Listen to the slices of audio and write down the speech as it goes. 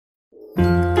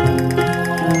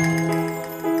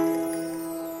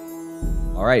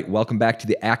right, welcome back to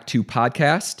the Act 2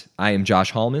 podcast. I am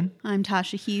Josh Hallman. I'm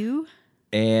Tasha Hugh.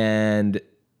 And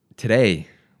today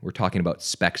we're talking about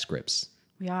spec scripts.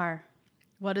 We are.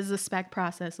 What does the spec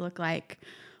process look like?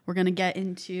 We're going to get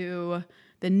into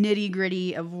the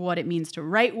nitty-gritty of what it means to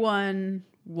write one,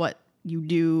 what you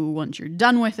do once you're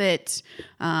done with it.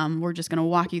 We're just going to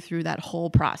walk you through that whole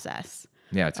process.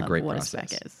 Yeah, it's a great what process. A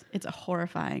spec is. It's a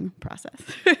horrifying process.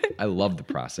 I love the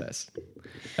process.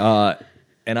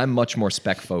 And I'm much more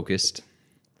spec focused,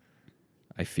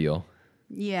 I feel.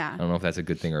 Yeah. I don't know if that's a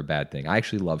good thing or a bad thing. I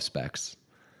actually love specs.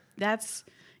 That's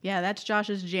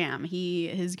Josh's jam.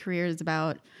 His career is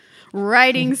about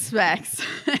writing specs.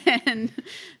 And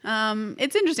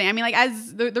it's interesting. I mean, like,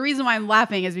 as the reason why I'm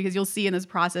laughing is because you'll see in this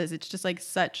process, it's just like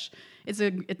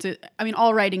I mean,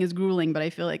 all writing is grueling, but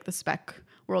I feel like the spec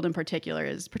world in particular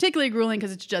is particularly grueling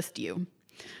because it's just you.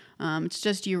 It's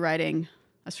just you writing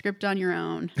a script on your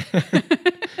own.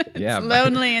 Yeah. It's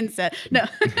lonely and sad. No.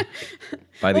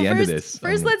 By the end of this.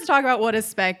 First, let's talk about what a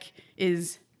spec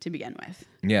is to begin with.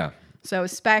 Yeah. So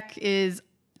spec is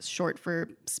short for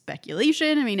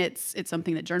speculation. I mean, it's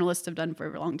something that journalists have done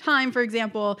for a long time, for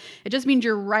example. It just means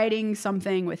you're writing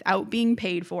something without being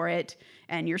paid for it,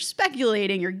 and you're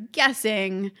speculating, you're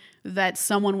guessing that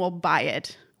someone will buy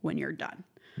it when you're done.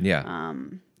 Yeah.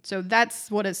 So that's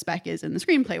what a spec is in the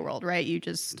screenplay world, right? You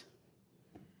just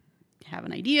have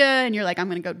an idea and you're like, I'm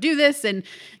going to go do this, and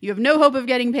you have no hope of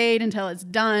getting paid until it's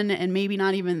done, and maybe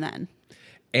not even then.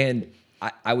 And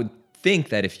I would think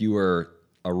that if you were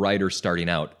a writer starting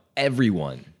out,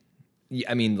 everyone,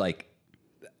 I mean, like,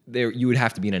 you would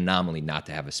have to be an anomaly not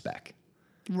to have a spec.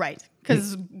 Right.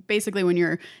 Because basically when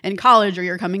you're in college or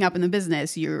you're coming up in the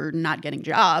business, you're not getting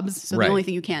jobs. So Right. The only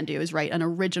thing you can do is write an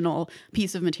original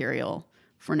piece of material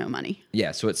for no money.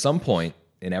 Yeah, so at some point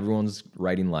in everyone's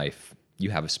writing life, you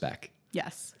have a spec.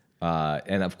 Yes.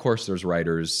 And of course, there's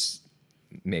writers,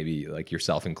 maybe like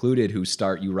yourself included, who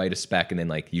you write a spec and then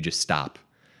like you just stop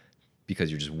because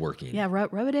you're just working. Yeah,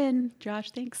 rub it in,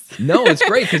 Josh. Thanks. No, it's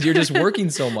great because you're just working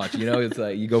so much. You know, it's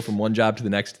like you go from one job to the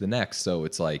next. So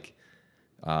it's like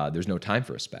there's no time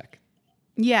for a spec.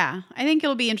 Yeah, I think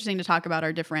it'll be interesting to talk about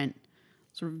our different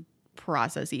sort of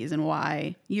processes and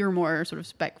why you're more sort of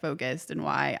spec focused and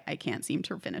why I can't seem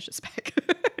to finish a spec.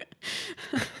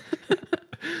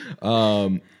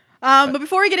 But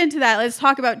before we get into that, let's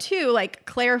talk about like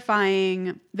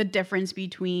clarifying the difference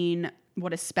between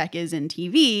what a spec is in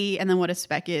TV and then what a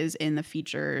spec is in the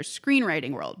feature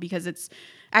screenwriting world, because it's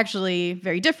actually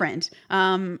very different.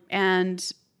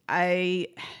 And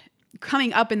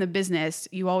coming up in the business,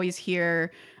 you always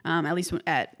hear, at least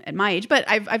at my age, but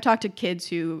I've talked to kids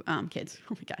who, oh my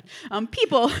God,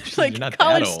 people like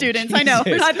college students. I know,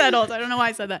 we're not that old. I don't know why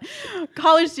I said that.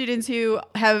 College students who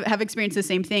have experienced the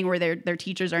same thing where their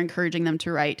teachers are encouraging them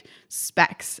to write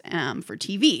specs for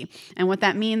TV. And what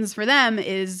that means for them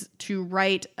is to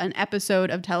write an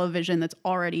episode of television that's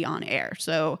already on air.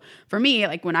 So for me,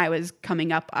 like when I was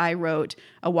coming up, I wrote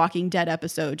a Walking Dead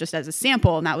episode just as a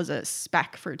sample, and that was a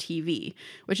spec for TV,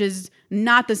 which is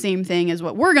not the same thing as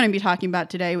what we're going to be talking about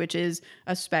today, which is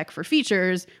a spec for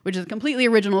features, which is a completely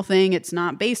original thing. It's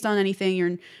not based on anything.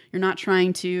 You're not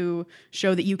trying to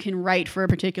show that you can write for a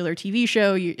particular TV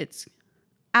show. It's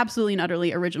absolutely and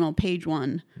utterly original, page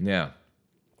one. Yeah.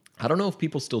 I don't know if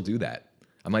people still do that.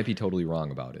 I might be totally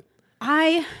wrong about it.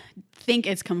 I think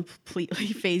it's completely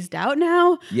phased out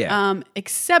now. Yeah.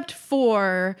 Except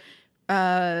for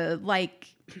like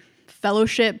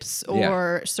fellowships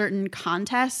or certain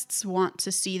contests want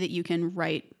to see that you can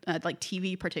write, like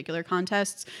TV particular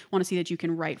contests want to see that you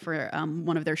can write for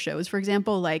one of their shows, for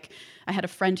example. Like I had a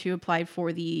friend who applied for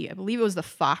I believe it was the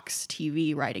Fox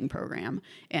TV writing program.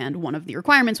 And one of the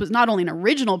requirements was not only an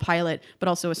original pilot, but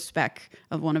also a spec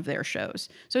of one of their shows.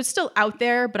 So it's still out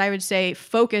there, but I would say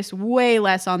focus way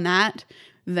less on that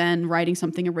than writing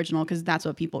something original, because that's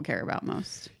what people care about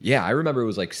most. Yeah, I remember it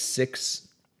was like 6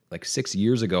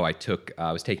 years ago.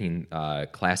 I was taking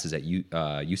classes at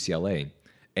UCLA,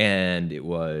 and it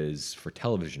was for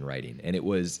television writing. And it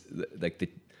was like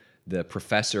the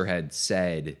professor had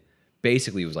said,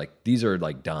 basically it was like, these are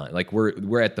like done. Like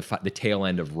we're at the tail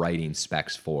end of writing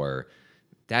specs for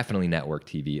definitely network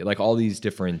TV, like all these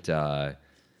different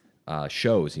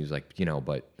shows. He was like,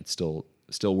 but it's still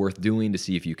worth doing to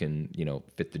see if you can,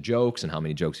 fit the jokes and how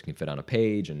many jokes you can fit on a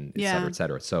page, and et cetera, et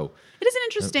cetera. So it is an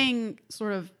interesting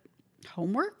sort of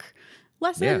homework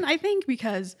lesson, I think,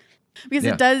 because Because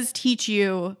Yeah. it does teach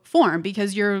you form,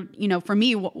 because you're, for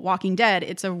me, Walking Dead,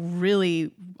 it's a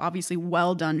really obviously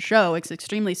well done show. It's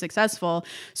extremely successful.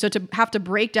 So to have to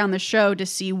break down the show to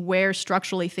see where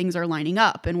structurally things are lining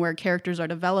up and where characters are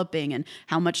developing and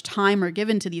how much time are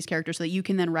given to these characters so that you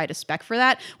can then write a spec for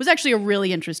that was actually a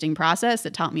really interesting process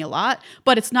that taught me a lot.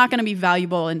 But it's not going to be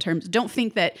valuable in terms, don't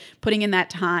think that putting in that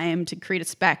time to create a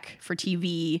spec for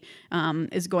TV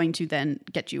is going to then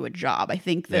get you a job. I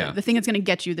think the thing that's going to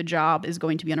get you the job is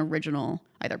going to be an original,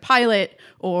 either pilot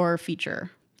or feature.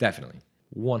 Definitely.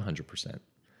 100%.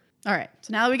 All right.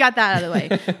 So now that we got that out of the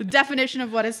way, the definition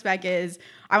of what a spec is,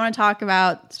 I want to talk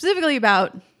specifically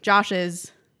about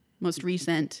Josh's most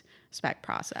recent spec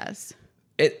process.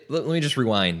 Let me just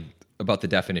rewind about the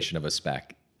definition of a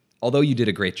spec. Although you did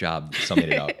a great job summing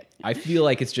it up, I feel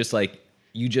like it's just like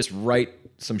you just write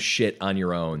some shit on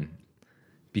your own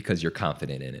because you're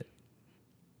confident in it.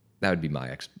 That would be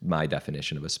my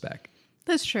definition of a spec.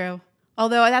 That's true.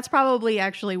 Although that's probably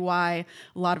actually why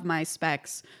a lot of my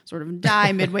specs sort of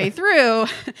die midway through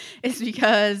is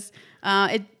because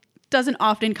it doesn't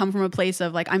often come from a place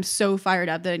of like, I'm so fired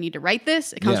up that I need to write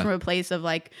this. It comes from a place of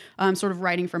like, I'm sort of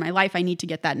writing for my life. I need to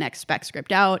get that next spec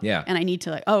script out. Yeah. And I need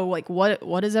to like,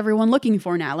 what is everyone looking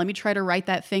for now? Let me try to write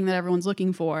that thing that everyone's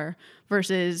looking for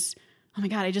versus, oh my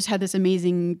God, I just had this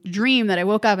amazing dream that I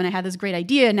woke up and I had this great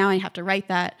idea. Now I have to write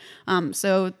that.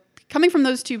 So coming from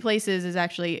those two places is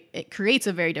actually, it creates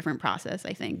a very different process,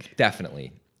 I think.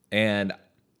 Definitely. And,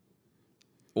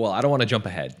 well, I don't want to jump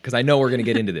ahead because I know we're going to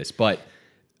get into this, but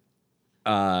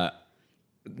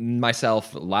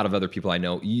myself, a lot of other people I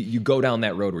know, you go down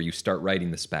that road where you start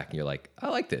writing the spec and you're like, I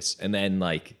like this. And then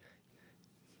like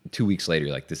 2 weeks later,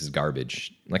 you're like, this is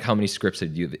garbage. Like how many scripts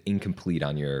did you have incomplete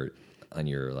on your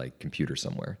like computer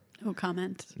somewhere? No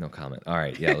comment. No comment. All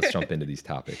right. Yeah. Let's jump into these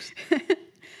topics.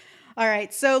 All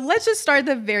right. So let's just start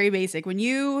the very basic. When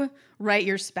you write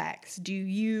your specs, do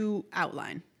you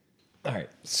outline? All right.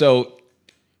 So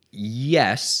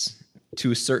yes,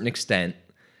 to a certain extent,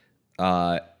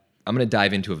 I'm going to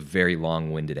dive into a very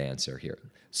long-winded answer here.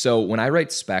 So when I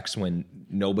write specs, when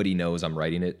nobody knows I'm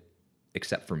writing it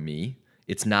except for me,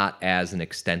 it's not as an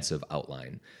extensive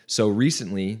outline. So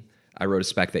recently, I wrote a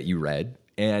spec that you read,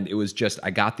 and it was just,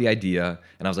 I got the idea,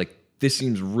 and I was like, this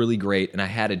seems really great, and I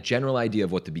had a general idea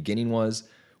of what the beginning was,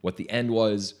 what the end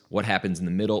was, what happens in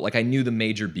the middle. Like, I knew the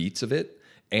major beats of it,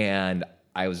 and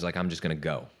I was like, I'm just going to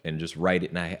go and just write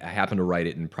it, and I happened to write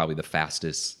it in probably the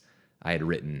fastest I had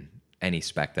written any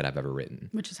spec that I've ever written.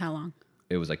 Which is how long?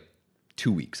 It was like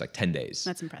 2 weeks, like 10 days.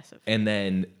 That's impressive. And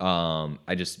then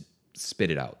I just spit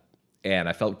it out. And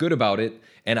I felt good about it.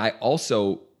 And I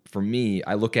also, for me,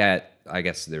 I look at, I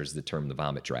guess there's the term the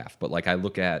vomit draft, but like I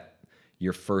look at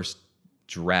your first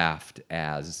draft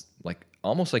as like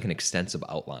almost like an extensive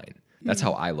outline. That's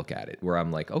how I look at it, where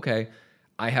I'm like, okay,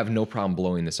 I have no problem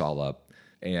blowing this all up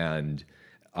and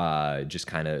just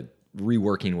kind of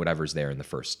reworking whatever's there in the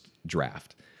first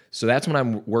draft. So that's when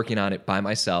I'm working on it by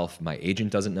myself. My agent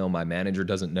doesn't know. My manager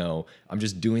doesn't know. I'm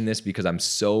just doing this because I'm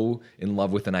so in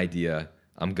love with an idea.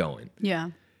 I'm going.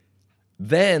 Yeah.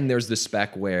 Then there's the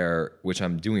spec which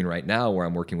I'm doing right now, where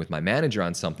I'm working with my manager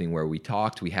on something where we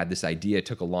talked. We had this idea. It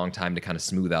took a long time to kind of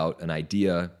smooth out an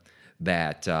idea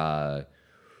that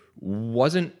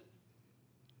wasn't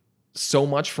so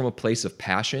much from a place of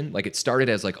passion. Like it started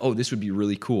as like, oh, this would be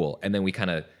really cool. And then we kind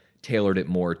of tailored it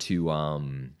more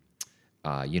to,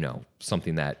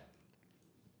 something that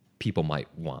people might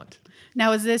want.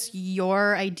 Now, is this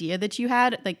your idea that you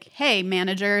had? Like, hey,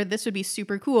 manager, this would be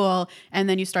super cool. And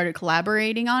then you started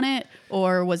collaborating on it?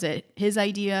 Or was it his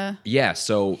idea? Yeah.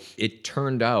 So it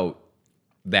turned out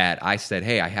that I said,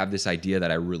 hey, I have this idea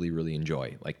that I really, really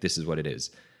enjoy. Like, this is what it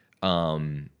is.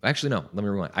 Actually, no, let me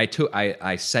rewind.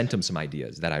 I sent him some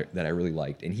ideas that I really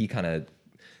liked. And he kind of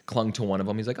clung to one of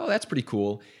them. He's like, oh, that's pretty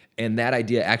cool. And that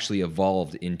idea actually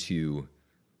evolved into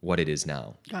what it is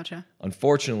now. Gotcha.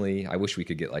 Unfortunately, I wish we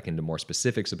could get like into more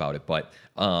specifics about it, but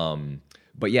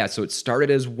yeah, so it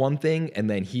started as one thing, and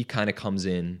then he kind of comes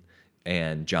in,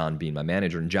 and John being my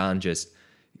manager, and John just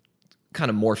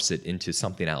kind of morphs it into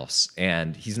something else.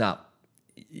 And he's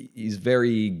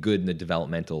very good in the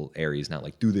developmental area. He's not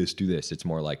like, do this. It's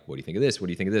more like, what do you think of this? What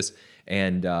do you think of this?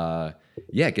 And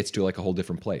it gets to like a whole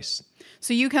different place.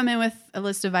 So you come in with a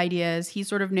list of ideas. He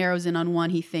sort of narrows in on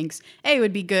one he thinks, A,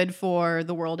 would be good for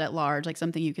the world at large, like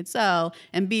something you could sell,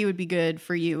 and B, would be good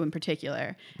for you in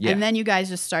particular. Yeah. And then you guys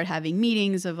just start having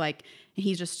meetings of like, And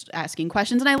he's just asking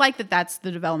questions. And I like that that's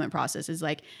the development process is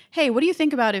like, hey, what do you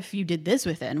think about if you did this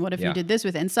with it? And what if you did this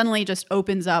with it? And suddenly it just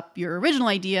opens up your original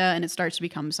idea and it starts to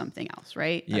become something else,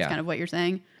 right? That's kind of what you're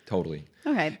saying? Totally.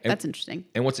 Okay, that's interesting.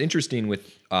 And what's interesting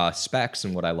with specs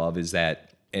and what I love is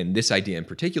that, and this idea in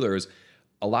particular, is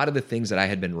a lot of the things that I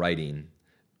had been writing,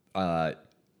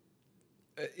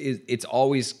 it's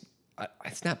always,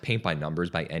 it's not paint by numbers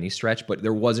by any stretch, but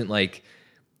there wasn't like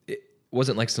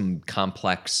some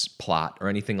complex plot or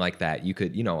anything like that. You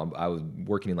could, I was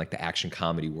working in like the action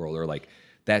comedy world or like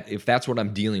that. If that's what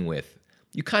I'm dealing with,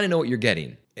 you kind of know what you're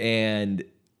getting. And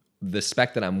the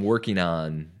spec that I'm working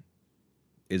on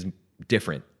is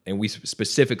different. And we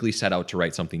specifically set out to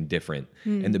write something different.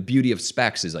 And the beauty of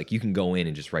specs is like you can go in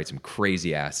and just write some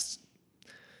crazy ass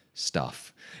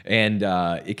stuff. And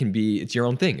it's your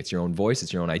own thing. It's your own voice.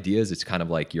 It's your own ideas. It's kind of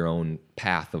like your own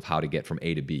path of how to get from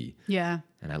A to B. Yeah.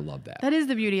 And I love that. That is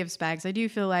the beauty of specs. I do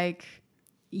feel like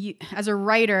as a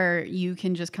writer, you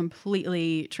can just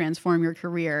completely transform your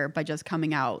career by just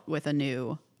coming out with a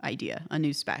new idea, a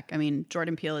new spec. I mean,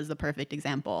 Jordan Peele is the perfect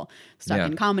example. Stuck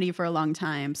in comedy for a long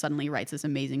time, suddenly writes this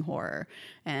amazing horror,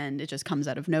 and it just comes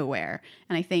out of nowhere.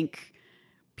 And I think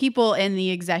people in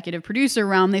the executive producer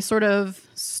realm, they sort of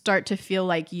start to feel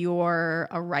like you're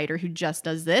a writer who just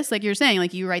does this. Like you're saying,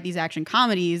 like you write these action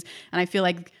comedies, and I feel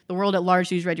like the world at large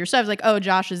who's read your stuff is like, oh,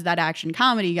 Josh is that action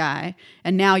comedy guy.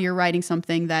 And now you're writing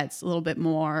something that's a little bit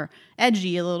more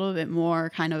edgy, a little bit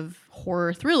more kind of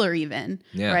horror thriller even,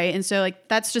 right? And so like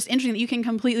that's just interesting that you can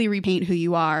completely repaint who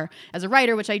you are as a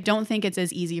writer, which I don't think it's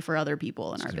as easy for other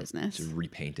people in our business. To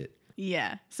repaint it.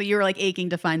 Yeah. So you were like aching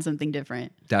to find something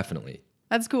different. Definitely.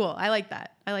 That's cool. I like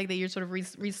that. I like that you're sort of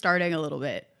restarting a little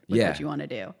bit with what you want to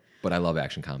do. But I love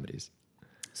action comedies.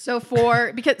 So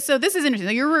so this is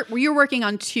interesting. You're working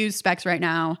on 2 specs right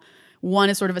now. One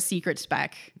is sort of a secret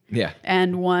spec. Yeah.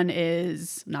 And one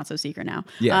is not so secret now.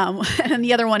 Yeah. And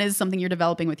the other one is something you're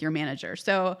developing with your manager.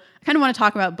 So I kind of want to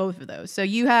talk about both of those. So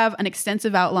you have an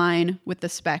extensive outline with the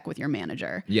spec with your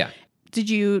manager. Yeah. Did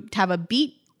you have a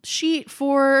beat sheet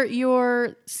for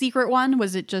your secret one?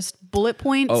 Was it just bullet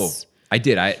points? Oh, I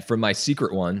did. For my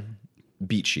secret one,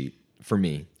 beat sheet for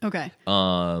me. Okay.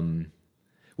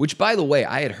 Which, by the way,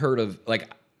 I had heard of like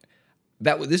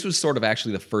that. This was sort of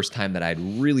actually the first time that I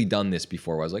had really done this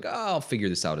before. Where I was like, oh, I'll figure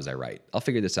this out as I write. I'll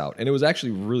figure this out, and it was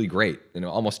actually really great. And it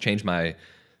almost changed my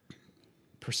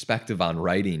perspective on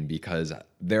writing because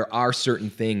there are certain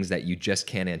things that you just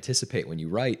can't anticipate when you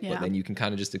write, but then you can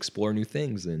kind of just explore new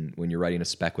things. And when you're writing a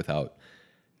spec without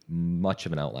much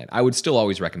of an outline, I would still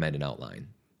always recommend an outline.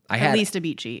 At least a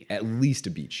beat sheet. At least a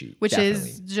beat sheet. Which definitely.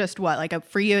 Is just what? Like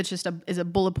for you, it's just a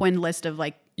bullet point list of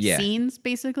like scenes,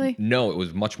 basically? No, it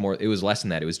was much more. It was less than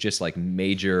that. It was just like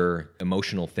major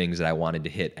emotional things that I wanted to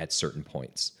hit at certain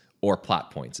points or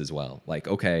plot points as well. Like,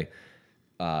 okay,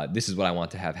 this is what I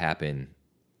want to have happen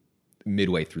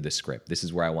midway through the script. This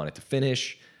is where I want it to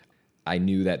finish. I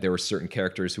knew that there were certain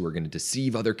characters who were going to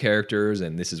deceive other characters,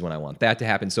 and this is when I want that to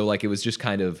happen. So like it was just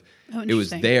kind of, it was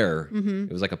there. Mm-hmm.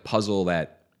 It was like a puzzle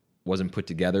that wasn't put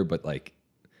together, but like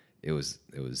it was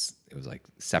like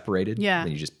separated. Yeah. And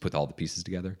then you just put all the pieces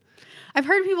together. I've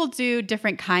heard people do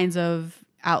different kinds of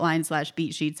outline /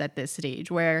 beat sheets at this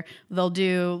stage where they'll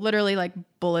do literally like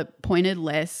bullet pointed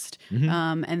list.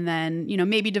 Mm-hmm. And then,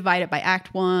 maybe divide it by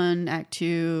act 1, act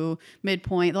 2,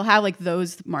 midpoint. They'll have like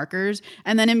those markers.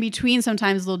 And then in between,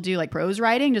 sometimes they'll do like prose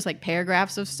writing, just like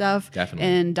paragraphs of stuff. Definitely.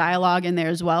 And dialogue in there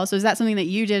as well. So is that something that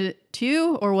you did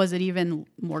too? Or was it even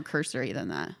more cursory than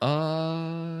that?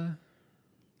 I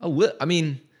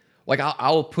mean, like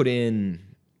I'll put in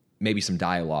maybe some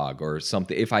dialogue or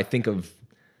something. If I think of,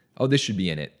 oh, this should be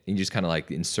in it. You just kind of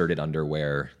like insert it under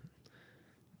where,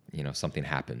 something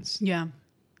happens. Yeah.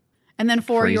 And then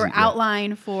for your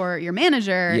outline for your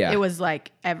manager, it was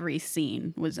like every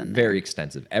scene was in there. Very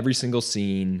extensive. Every single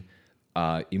scene,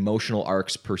 emotional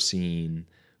arcs per scene,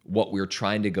 what we're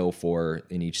trying to go for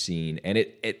in each scene. And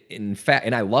it in fact,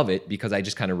 and I love it because I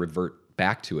just kind of revert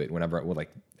back to it whenever,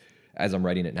 as I'm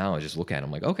writing it now, I just look at it.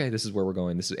 I'm like, okay, this is where we're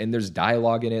going. And there's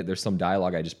dialogue in it. There's some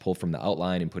dialogue I just pull from the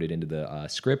outline and put it into the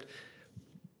script.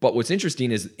 But what's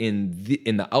interesting is in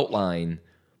the outline,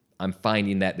 I'm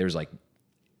finding that there's like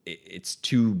it's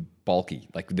too bulky.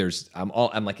 Like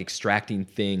I'm like extracting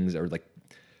things or like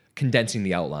condensing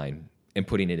the outline and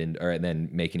putting it in, or then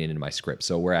making it into my script.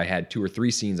 So where I had 2 or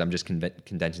 3 scenes, I'm just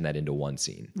condensing that into one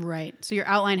scene. Right. So your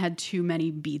outline had too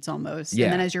many beats almost. Yeah.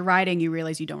 And then as you're writing, you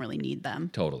realize you don't really need them.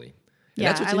 Totally. And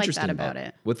I like that about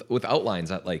it. With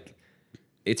outlines,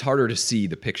 it's harder to see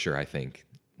the picture, I think,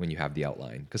 when you have the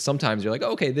outline. Because sometimes you're like,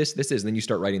 oh, okay, this is. And then you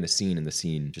start writing the scene and the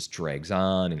scene just drags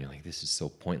on and you're like, this is so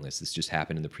pointless. This just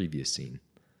happened in the previous scene.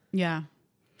 Yeah.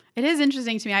 It is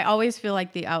interesting to me. I always feel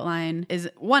like the outline is,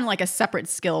 one, like a separate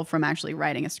skill from actually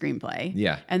writing a screenplay.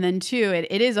 Yeah. And then two,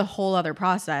 it is a whole other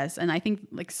process. And I think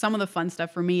like some of the fun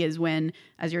stuff for me is when,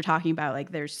 as you're talking about,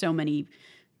 like there's so many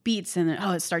beats and then,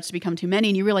 it starts to become too many.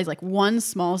 And you realize like one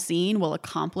small scene will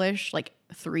accomplish like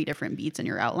 3 different beats in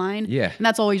your outline. Yeah. And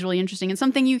that's always really interesting and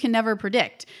something you can never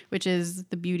predict, which is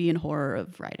the beauty and horror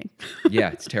of writing.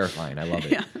 Yeah, it's terrifying. I love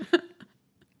it.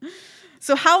 Yeah.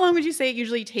 So how long would you say it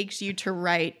usually takes you to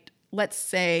write, let's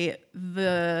say,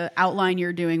 the outline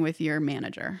you're doing with your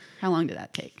manager? How long did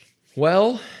that take?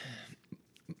 Well,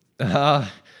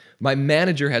 my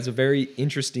manager has a very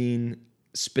interesting,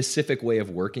 specific way of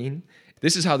working.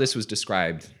 This is how this was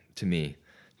described to me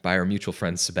by our mutual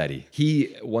friend Sabetti.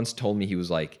 He once told me, he was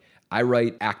like, I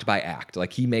write act by act.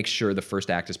 Like he makes sure the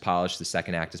first act is polished, the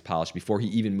second act is polished before he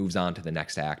even moves on to the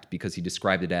next act, because he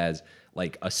described it as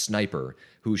like a sniper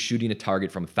who's shooting a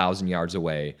target from 1,000 yards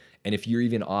away. And if you're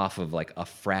even off of like a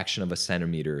fraction of a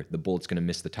centimeter, the bullet's going to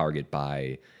miss the target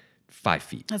by 5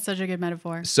 feet. That's such a good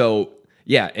metaphor. So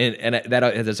yeah, and that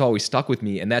has always stuck with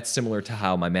me. And that's similar to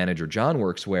how my manager John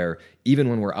works, where even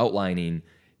when we're outlining,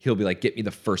 he'll be like, get me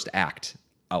the first act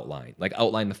outline, like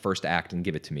outline the first act and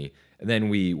give it to me. And then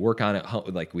we work on it,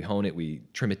 like we hone it, we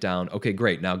trim it down. Okay,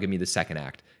 great. Now give me the second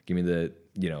act. Give me the,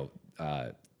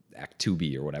 act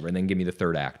 2B or whatever, and then give me the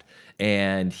third act.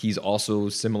 And he's also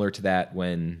similar to that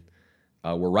when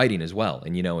we're writing as well.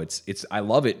 And it's I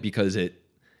love it because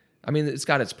it's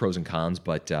got its pros and cons,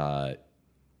 but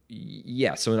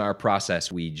yeah. So in our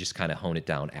process, we just kind of hone it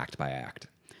down act by act.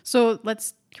 So can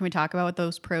we talk about what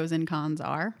those pros and cons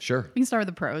are? Sure. We can start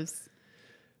with the pros.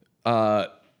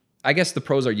 I guess the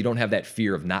pros are you don't have that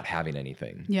fear of not having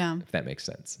anything. Yeah. If that makes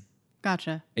sense.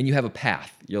 Gotcha. And you have a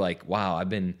path. You're like, wow,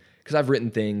 because I've written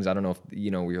things, I don't know if,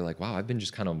 where you're like, wow, I've been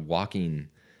just kind of walking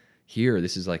here.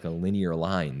 This is like a linear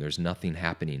line. There's nothing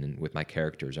happening with my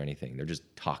characters or anything. They're just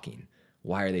talking.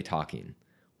 Why are they talking?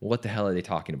 What the hell are they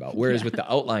talking about? Whereas with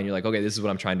the outline, you're like, okay, this is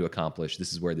what I'm trying to accomplish.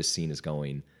 This is where this scene is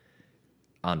going.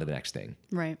 On to the next thing.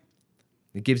 Right.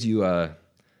 It gives you an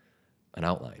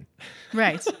outline.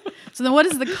 Right. So then what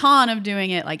is the con of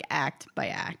doing it like act by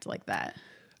act like that?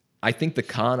 I think the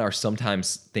con are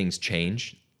sometimes things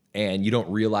change and you don't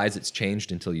realize it's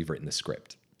changed until you've written the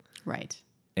script. Right.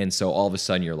 And so all of a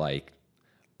sudden you're like,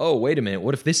 oh, wait a minute,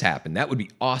 what if this happened? That would be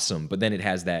awesome. But then it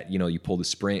has that, you pull the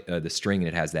string and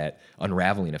it has that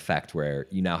unraveling effect where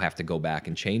you now have to go back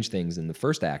and change things in the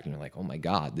first act. And you're like, oh my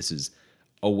God, this is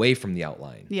away from the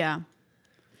outline. Yeah.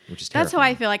 Which is terrifying. That's how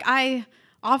I feel. Like I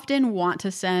often want to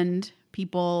send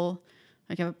people,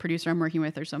 like a producer I'm working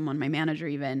with or someone, my manager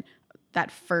even, that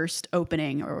first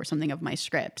opening or something of my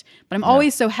script. But I'm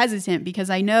always so hesitant because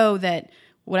I know that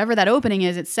whatever that opening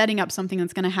is, it's setting up something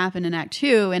that's going to happen in Act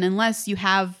 2. And unless you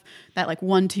have that like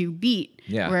 1-2 beat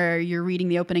where you're reading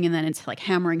the opening and then it's like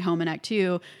hammering home in Act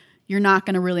 2, you're not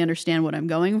going to really understand what I'm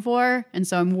going for. And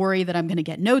so I'm worried that I'm going to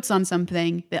get notes on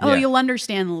something that, you'll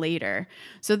understand later.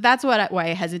 So that's why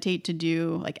I hesitate to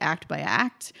do like act by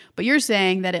act. But you're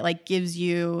saying that it like gives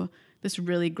you this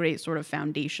really great sort of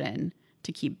foundation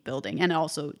to keep building, and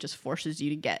also just forces you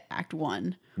to get Act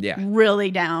 1 really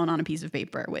down on a piece of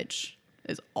paper, which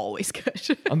is always good.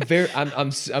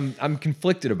 I'm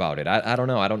conflicted about it. I don't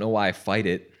know. I don't know why I fight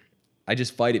it. I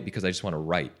just fight it because I just want to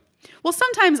write. Well,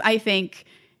 sometimes I think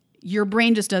your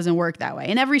brain just doesn't work that way.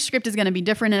 And every script is going to be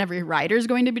different and every writer is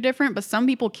going to be different. But some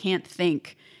people can't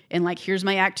think in like, here's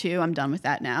my Act 2, I'm done with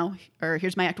that now. Or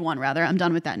here's my Act 1, rather, I'm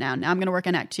done with that now. Now I'm going to work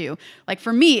on Act 2. Like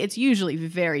for me, it's usually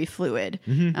very fluid.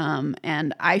 Mm-hmm.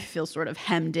 And I feel sort of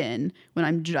hemmed in when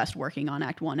I'm just working on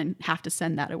Act 1 and have to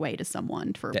send that away to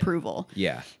someone for approval.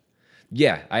 Yeah.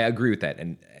 Yeah, I agree with that.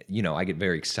 And, I get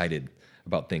very excited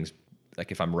about things.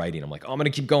 Like if I'm writing, I'm like, oh, I'm going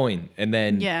to keep going. And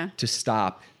then to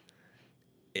stop,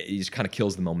 it just kind of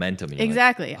kills the momentum.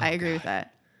 Exactly. Like, I agree with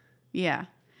that. Yeah.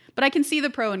 But I can see the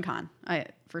pro and con,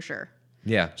 for sure.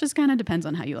 Yeah. Just kind of depends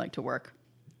on how you like to work.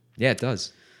 Yeah, it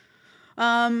does.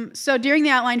 So during the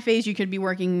outline phase, you could be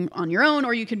working on your own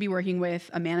or you could be working with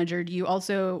a manager.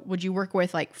 Would you work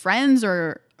with like friends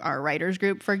or our writers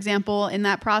group, for example, in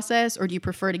that process? Or do you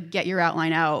prefer to get your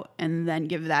outline out and then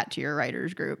give that to your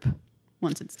writers group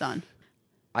once it's done?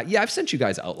 I've sent you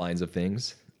guys outlines of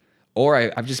things. Or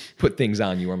I've just put things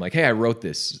on you where I'm like, hey, I wrote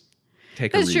this.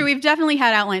 Take a read. That's true. We've definitely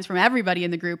had outlines from everybody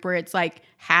in the group where it's like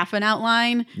half an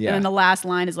outline. Yeah. And then the last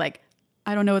line is like,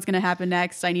 I don't know what's going to happen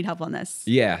next. I need help on this.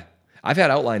 Yeah. I've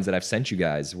had outlines that I've sent you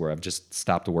guys where I've just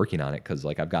stopped working on it because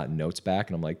like I've gotten notes back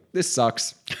and I'm like, this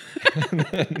sucks. And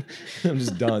then I'm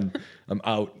just done. I'm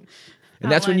out.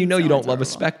 And that's when you know you don't love a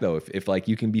spec though. If like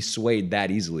you can be swayed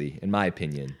that easily, in my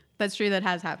opinion. That's true. That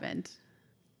has happened.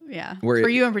 Yeah. For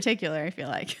you in particular, I feel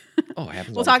like. Oh, it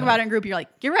happens. We'll talk about it in group. You're like,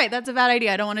 you're right. That's a bad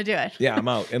idea. I don't want to do it. Yeah, I'm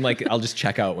out. And like, I'll just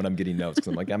check out when I'm getting notes because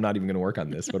I'm like, I'm not even going to work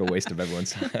on this. What a waste of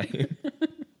everyone's time.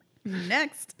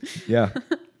 Next. Yeah.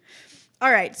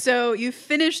 All right. So you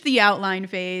finished the outline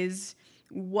phase.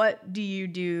 What do you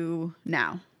do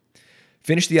now?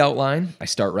 Finish the outline. I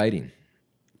start writing.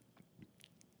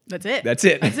 That's it. That's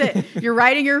it. That's it. You're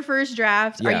writing your first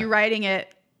draft. Yeah. Are you writing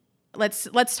it?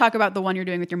 Let's talk about the one you're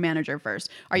doing with your manager first.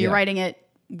 Are you writing it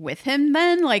with him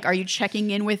then? Like, are you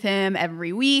checking in with him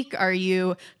every week? Are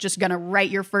you just going to write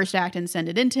your first act and send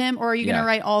it into him? Or are you going to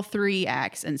write all 3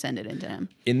 acts and send it into him?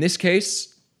 In this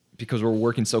case, because we're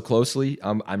working so closely,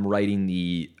 I'm writing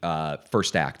the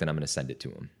first act and I'm going to send it to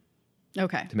him.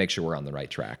 Okay. To make sure we're on the right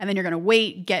track. And then you're going to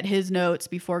wait, get his notes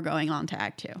before going on to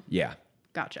act 2. Yeah.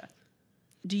 Gotcha.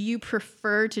 Do you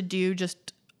prefer to do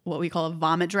just what we call a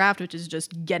vomit draft, which is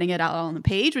just getting it out on the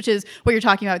page, which is what you're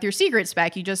talking about with your secret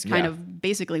spec? You just kind of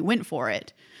basically went for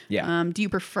it. Yeah. Do you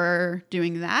prefer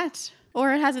doing that?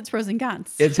 Or it has its pros and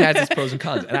cons? It has its pros and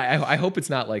cons. And I hope it's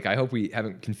not like, I hope we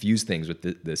haven't confused things with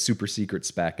the super secret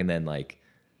spec and then like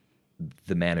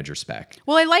the manager spec.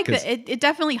 Well, I like that. It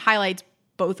definitely highlights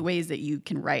both ways that you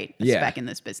can write a spec in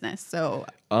this business. So,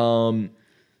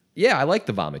 yeah, I like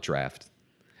the vomit draft.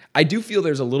 I do feel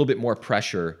there's a little bit more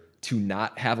pressure to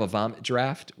not have a vomit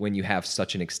draft when you have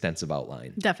such an extensive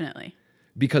outline. Definitely.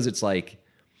 Because it's like,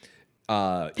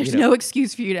 there's no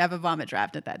excuse for you to have a vomit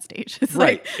draft at that stage. It's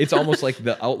right. It's almost like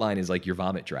the outline is like your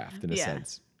vomit draft in a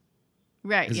sense.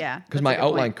 Right. Yeah. Because my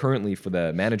outline currently for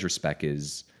the manager spec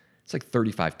it's like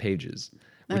 35 pages.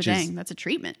 Which dang, that's a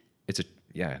treatment.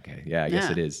 Okay. Yeah, I guess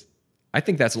it is. I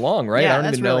think that's long, right? Yeah, I don't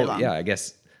that's even know. really long. Yeah, I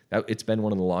guess it's been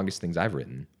one of the longest things I've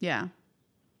written. Yeah.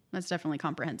 That's definitely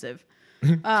comprehensive.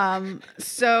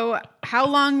 So how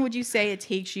long would you say it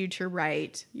takes you to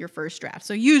write your first draft?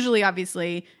 So usually,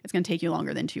 obviously, it's going to take you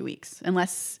longer than 2 weeks,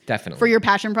 unless definitely for your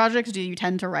passion projects, do you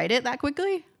tend to write it that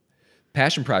quickly?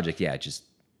 Passion project, yeah, just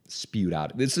spewed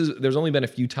out. There's only been a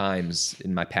few times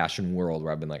in my passion world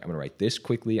where I've been like, I'm going to write this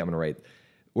quickly. I'm going to write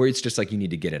where it's just like you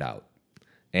need to get it out.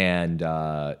 And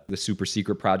the super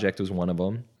secret project was one of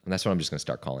them. And that's what I'm just going to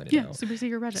start calling it now. Super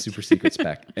secret project. Super secret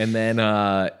spec. And then,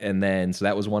 so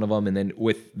that was one of them. And then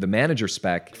with the manager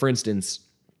spec, for instance,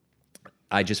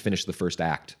 I just finished the first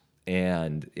act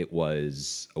and it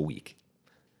was a week.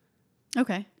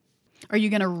 Okay. Are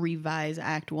you going to revise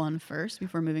act 1 first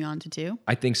before moving on to 2?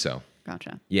 I think so.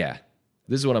 Gotcha. Yeah.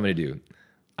 This is what I'm going to do.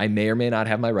 I may or may not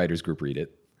have my writers group read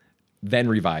it, then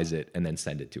revise it, and then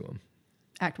send it to them.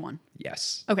 Act 1.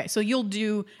 Yes. Okay, so you'll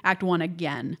do act 1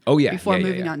 again. Oh, yeah. Before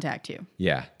moving on to act 2.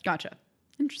 Yeah. Gotcha.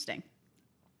 Interesting.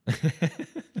 It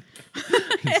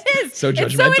is. So judgmental.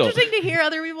 It's so interesting to hear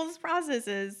other people's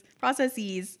processes. What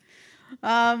is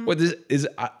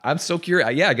I'm so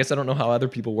curious. Yeah, I guess I don't know how other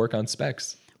people work on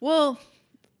specs. Well,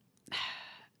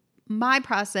 my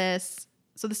process,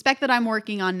 so the spec that I'm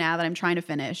working on now that I'm trying to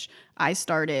finish, I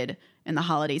started in the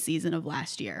holiday season of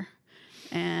last year.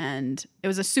 And it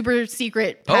was a super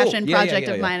secret passion project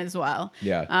of mine as well.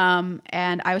 Yeah.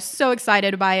 And I was so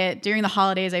excited by it. During the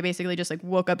holidays, I basically just like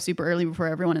woke up super early before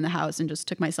everyone in the house and just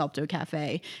took myself to a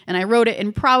cafe. And I wrote it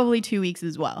in probably 2 weeks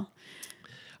as well.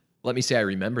 Let me say I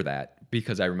remember that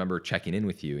because I remember checking in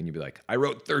with you and you'd be like, I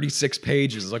wrote 36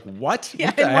 pages. It's like, what? Yeah,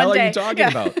 what the in hell one are day. you talking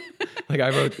about? Like I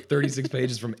wrote 36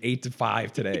 pages from 8 to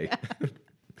 5 today. Yeah.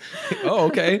 Oh,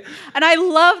 okay. And I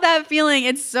love that feeling.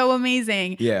 It's so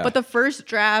amazing. Yeah. But the first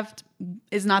draft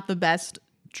is not the best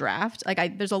draft.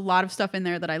 Like there's a lot of stuff in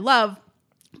there that I love,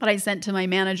 but I sent to my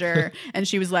manager and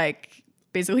she was like,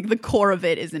 basically the core of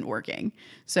it isn't working.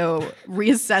 So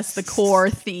reassess the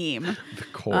core theme. The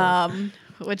core.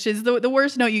 Which is the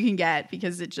worst note you can get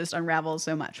because it just unravels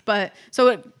so much. But so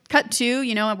it cut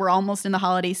to, we're almost in the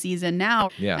holiday season now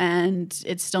and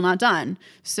it's still not done.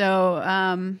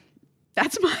 So,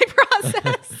 that's my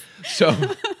process. So,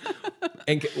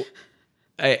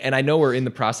 and I know we're in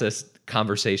the process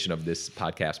conversation of this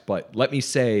podcast, but let me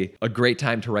say a great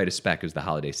time to write a spec is the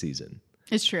holiday season.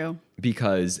 It's true.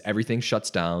 Because everything shuts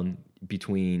down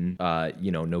between,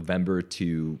 November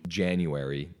to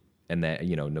January and then,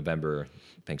 November,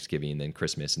 Thanksgiving, and then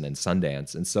Christmas and then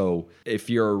Sundance. And so if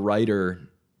you're a writer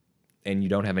and you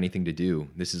don't have anything to do,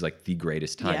 this is like the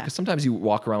greatest time. Because sometimes you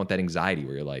walk around with that anxiety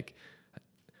where you're like,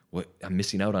 what, I'm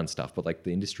missing out on stuff, but like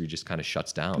the industry just kind of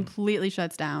shuts down. Completely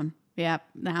shuts down. Yeah.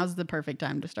 Now's the perfect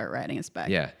time to start writing a spec.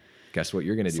 Yeah. Guess what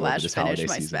you're going to do over Slash this finish holiday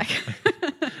my season?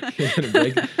 spec. You're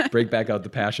going to break back out the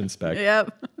passion spec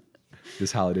Yep.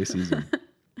 this holiday season.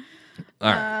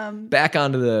 All right. Back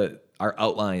onto our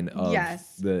outline of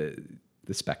Yes. the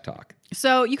spec talk.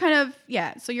 So you kind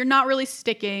of, so you're not really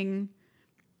sticking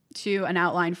to an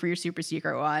outline for your super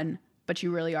secret one, but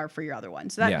you really are for your other one.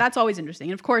 So that's always interesting.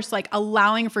 And of course, like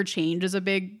allowing for change is a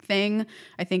big thing.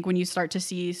 I think when you start to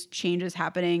see changes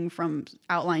happening from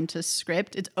outline to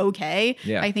script, it's okay.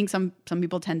 Yeah. I think some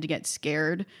people tend to get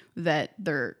scared that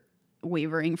they're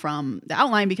wavering from the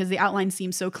outline because the outline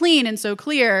seems so clean and so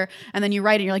clear, and then you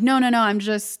write it and you're like, no,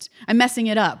 I'm messing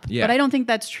it up. Yeah. But I don't think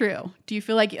that's true. Do you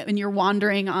feel like when you're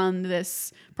wandering on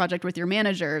this project with your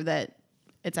manager that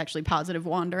it's actually positive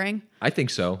wandering? I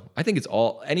think so. I think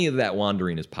any of that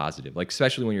wandering is positive, like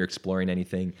especially when you're exploring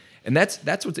anything. And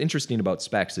that's what's interesting about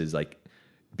specs is like,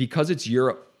 because it's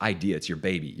your idea, it's your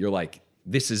baby. You're like,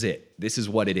 this is it. This is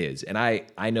what it is. And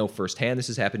I know firsthand this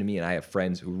has happened to me, and I have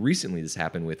friends who recently this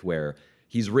happened with where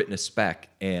he's written a spec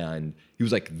and he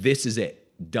was like, this is it,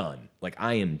 done. Like,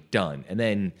 I am done. And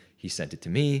then he sent it to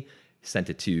me, sent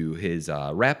it to his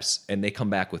reps, and they come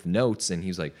back with notes, and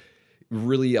he's like,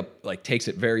 really takes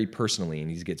it very personally, and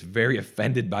he gets very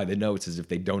offended by the notes as if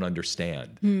they don't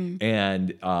understand.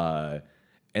 And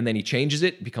then he changes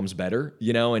it, becomes better,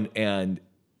 and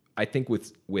I think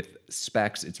with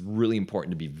specs, it's really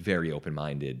important to be very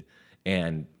open-minded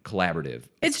and collaborative.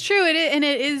 It's true. It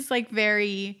is like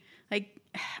very, like,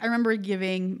 I remember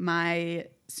giving my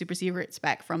super secret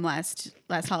spec from last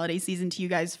holiday season to you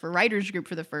guys for writers group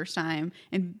for the first time.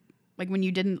 And like when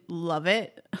you didn't love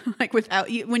it, like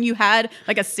when you had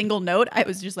like a single note, I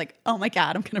was just like, oh my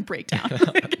God, I'm going to break down.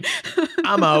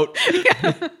 I'm out.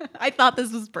 Yeah. I thought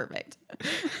this was perfect.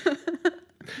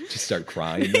 Just start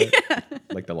crying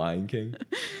like the Lion King.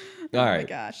 All right. Oh my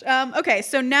gosh. Okay,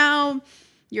 so now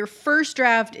your first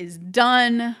draft is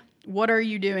done. What are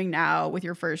you doing now with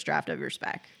your first draft of your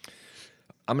spec?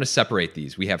 I'm going to separate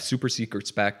these. We have super secret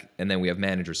spec, and then we have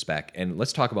manager spec. And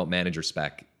let's talk about manager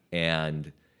spec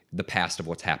and the past of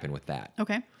what's happened with that.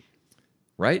 Okay.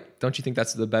 Right? Don't you think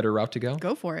that's the better route to go?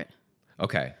 Go for it.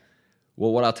 Okay.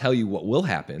 Well, what I'll tell you what will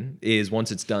happen is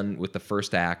once it's done with the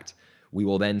first act, we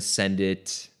will then send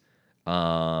it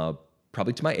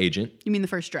probably to my agent. You mean the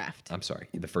first draft? I'm sorry,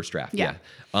 the first draft. Yeah.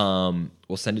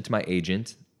 We'll send it to my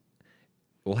agent.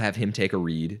 We'll have him take a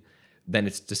read. Then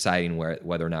it's deciding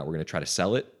whether or not we're going to try to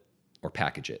sell it or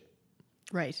package it.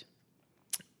 Right.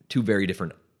 Two very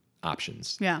different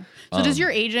options. Yeah. So does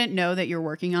your agent know that you're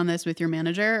working on this with your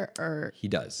manager, or he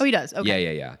does? Oh, he does.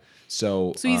 Okay. Yeah.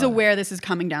 So he's aware this is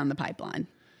coming down the pipeline.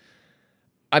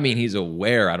 I mean, he's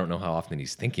aware. I don't know how often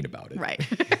he's thinking about it. Right.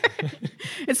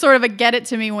 It's sort of a get it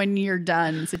to me when you're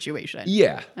done situation.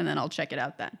 Yeah. And then I'll check it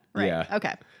out then. Right. Yeah.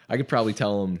 Okay. I could probably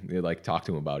tell him, like, talk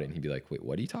to him about it, and he'd be like, wait,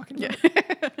 what are you talking about?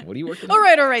 What are you working on?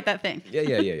 All right, that thing. Yeah.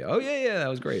 Oh, yeah, that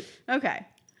was great. Okay.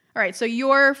 All right, so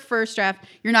your first draft,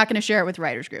 you're not going to share it with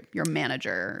writers group, your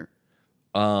manager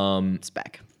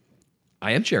spec.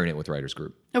 I am sharing it with writers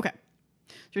group. Okay.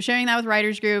 So you're sharing that with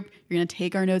writers group. You're going to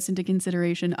take our notes into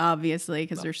consideration, obviously,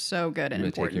 because they're so good and I'm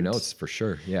going to important. take your notes for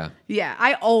sure. Yeah. Yeah,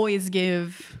 I always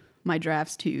give my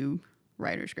drafts to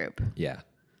writers group. Yeah.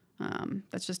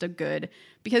 That's just a good,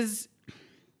 because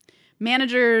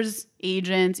managers,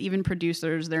 agents, even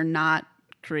producers, they're not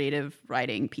creative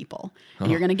writing people. And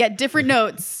you're going to get different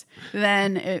notes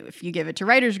than if you give it to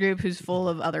writers group, who's full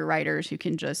of other writers who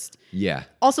can just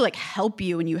also like help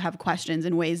you when you have questions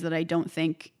in ways that I don't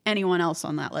think anyone else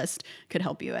on that list could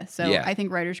help you with. So I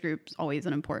think writers group is always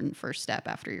an important first step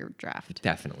after your draft.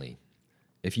 Definitely.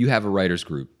 If you have a writers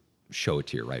group, show it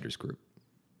to your writers group.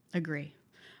 Agree.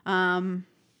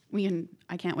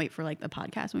 I can't wait for like the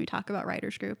podcast when we talk about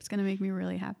writers group. It's going to make me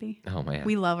really happy. Oh man.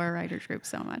 We love our writers group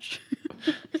so much.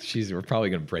 We're probably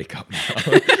going to break up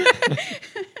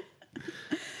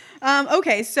now.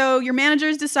 Okay. So your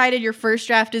manager's decided your first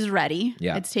draft is ready.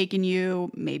 Yeah. It's taken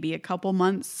you maybe a couple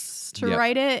months to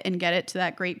write it and get it to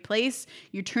that great place.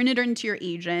 You turn it into your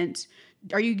agent.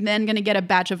 Are you then going to get a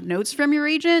batch of notes from your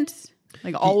agent?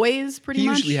 Like always, pretty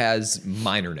much? He usually has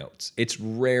minor notes. It's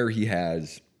rare he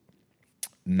has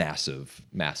massive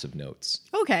notes.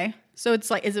 Okay. So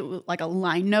it's like, is it like a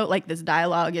line note, like this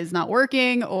dialogue is not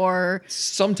working, or?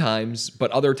 Sometimes,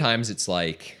 but other times it's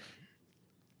like,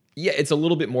 yeah, it's a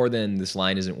little bit more than this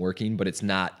line isn't working, but it's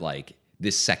not like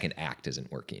this second act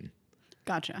isn't working.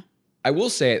 Gotcha. I will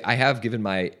say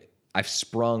I've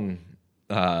sprung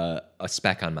a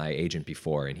spec on my agent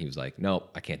before, and he was like, no,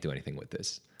 I can't do anything with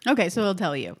this. Okay, so he'll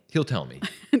tell you. He'll tell me.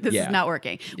 This is not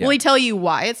working. Yeah. Will he tell you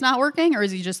why it's not working, or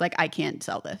is he just like, I can't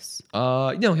sell this?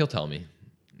 No, he'll tell me.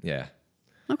 Yeah.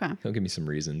 Okay. He'll give me some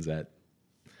reasons that.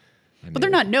 But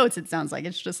they're not notes, it sounds like.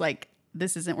 It's just like,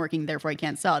 this isn't working, therefore I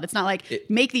can't sell it. It's not like,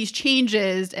 make these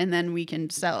changes and then we can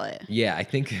sell it. Yeah, I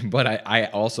think, but I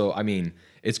also, I mean,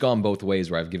 it's gone both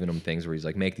ways where I've given him things where he's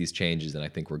like, make these changes and I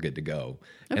think we're good to go.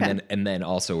 Okay. And then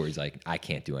also where he's like, I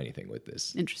can't do anything with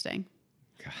this. Interesting.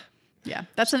 God. Yeah,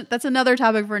 that's another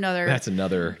topic for another. That's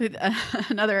another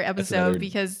episode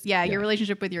because yeah, your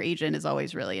relationship with your agent is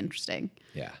always really interesting.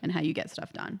 Yeah, and how you get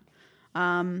stuff done.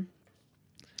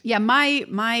 Yeah,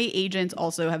 my agents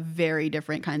also have very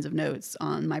different kinds of notes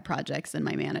on my projects than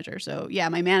my manager. So yeah,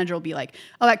 my manager will be like,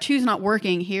 "Oh, Act 2's not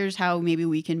working. Here's how maybe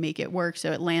we can make it work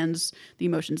so the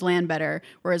emotions land better."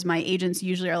 Whereas my agents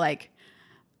usually are like,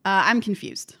 "I'm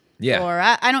confused." Yeah. Or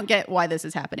I don't get why this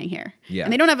is happening here. Yeah.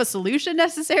 And they don't have a solution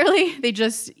necessarily.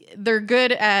 They're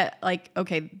good at like,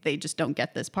 okay, they just don't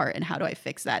get this part and how do I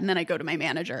fix that? And then I go to my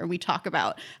manager and we talk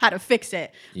about how to fix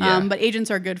it. Yeah. But agents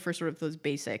are good for sort of those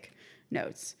basic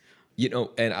notes.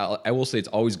 And I will say it's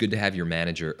always good to have your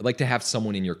manager, like to have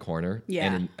someone in your corner.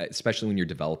 Yeah. And especially when you're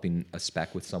developing a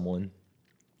spec with someone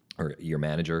or your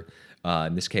manager.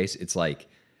 In this case, it's like,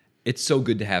 it's so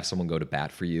good to have someone go to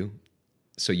bat for you.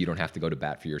 So you don't have to go to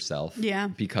bat for yourself. Yeah.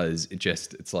 Because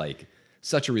it's like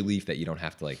such a relief that you don't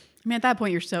have to like. I mean, at that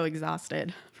point, you're so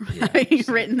exhausted from having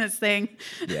written this thing.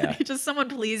 Yeah. Just someone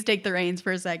please take the reins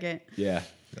for a second. Yeah,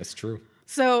 that's true.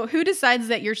 So who decides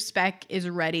that your spec is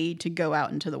ready to go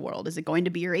out into the world? Is it going to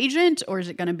be your agent or is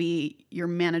it going to be your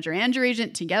manager and your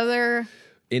agent together?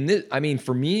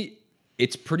 For me,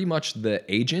 it's pretty much the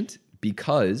agent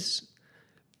because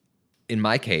in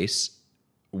my case,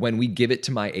 when we give it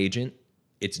to my agent,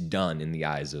 it's done in the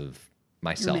eyes of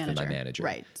myself and my manager.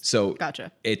 Right. So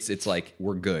gotcha. It's like,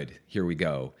 we're good. Here we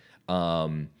go.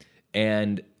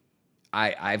 And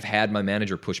I've had my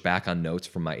manager push back on notes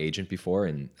from my agent before,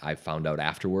 and I found out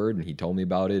afterward, and he told me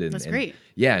about it. That's great.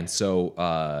 Yeah, and so,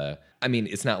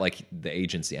 it's not like the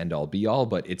agent's the end-all, be-all,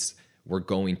 but we're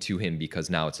going to him because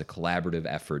now it's a collaborative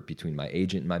effort between my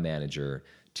agent and my manager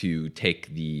to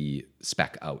take the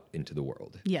spec out into the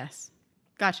world. Yes.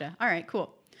 Gotcha. All right,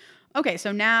 cool. Okay,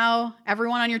 so now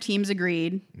everyone on your team's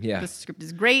agreed. Yeah. The script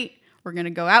is great. We're going to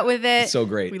go out with it. It's so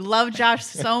great. We love Josh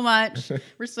so much.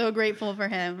 We're so grateful for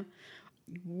him.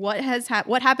 What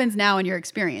happens now in your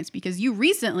experience? Because you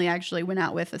recently actually went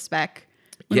out with a spec.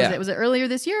 Was it earlier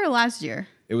this year or last year?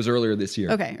 It was earlier this year.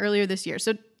 Okay, earlier this year.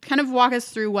 So kind of walk us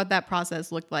through what that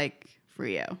process looked like for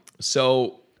you.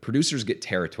 So producers get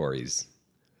territories.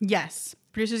 Yes.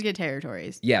 Producers get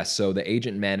territories. Yeah, so the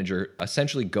agent and manager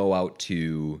essentially go out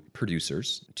to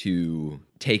producers to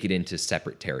take it into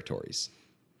separate territories.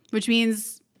 Which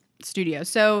means studio.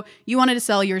 So you wanted to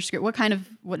sell your script.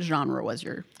 What genre was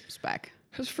your spec?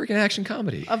 It was freaking action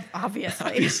comedy. Obviously.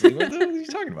 Obviously. What the hell are you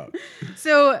talking about?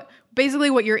 So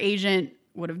basically what your agent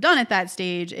would have done at that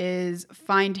stage is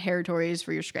find territories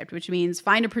for your script, which means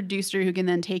find a producer who can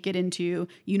then take it into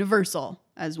Universal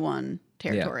as one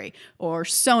territory, or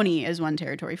Sony as one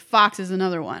territory, Fox is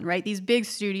another one, right? These big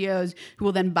studios who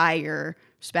will then buy your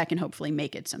spec and hopefully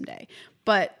make it someday.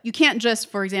 But you can't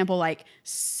just, for example, like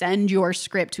send your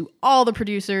script to all the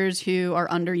producers who are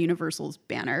under Universal's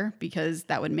banner because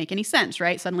that wouldn't make any sense,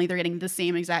 right? Suddenly they're getting the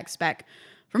same exact spec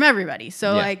from everybody.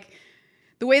 So like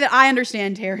the way that I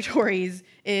understand territories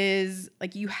is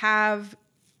like you have,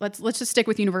 let's just stick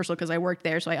with Universal because I worked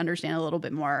there, so I understand a little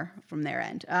bit more from their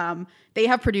end. They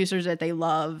have producers that they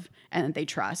love and that they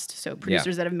trust. So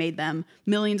producers that have made them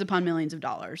millions upon millions of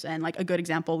dollars. And like a good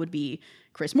example would be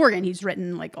Chris Morgan. He's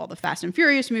written like all the Fast and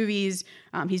Furious movies.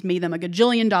 He's made them $1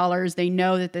 gajillion. They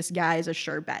know that this guy is a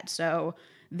sure bet. So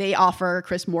they offer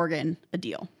Chris Morgan a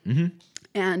deal. Mm-hmm.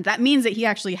 And that means that he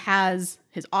actually has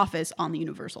his office on the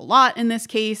Universal lot in this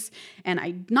case. And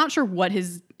I'm not sure what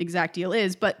his exact deal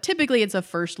is, but typically it's a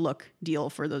first look deal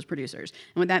for those producers.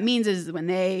 And what that means is when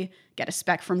they get a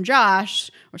spec from Josh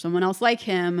or someone else like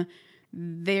him,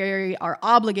 they are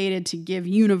obligated to give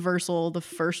Universal the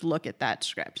first look at that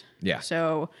script. Yeah.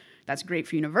 So that's great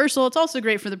for Universal. It's also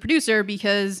great for the producer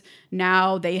because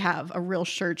now they have a real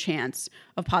sure chance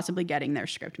of possibly getting their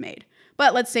script made.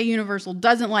 But let's say Universal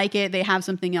doesn't like it. They have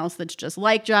something else that's just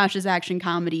like Josh's action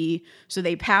comedy, so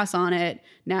they pass on it.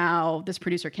 Now this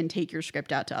producer can take your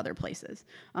script out to other places.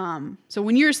 So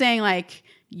when you're saying like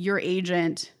your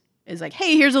agent is like,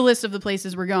 hey, here's a list of the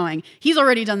places we're going, he's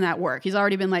already done that work. He's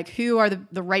already been like, who are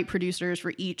the right producers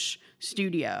for each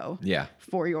studio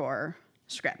for your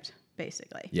script,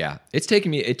 basically. Yeah. It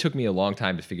took me a long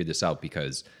time to figure this out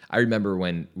because I remember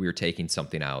when we were taking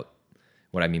something out.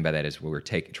 What I mean by that is we were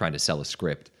trying to sell a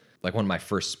script. Like one of my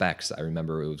first specs, I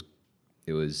remember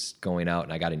it was going out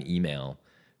and I got an email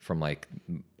from like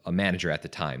a manager at the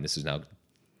time. This is now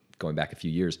going back a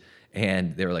few years.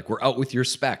 And they were like, we're out with your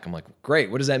spec. I'm like, great.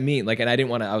 What does that mean? Like, and I didn't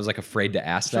want to, I was like afraid to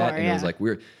ask that. And it was like,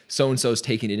 so-and-so's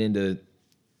taking it into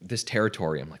this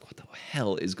territory. I'm like, what the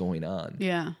hell is going on?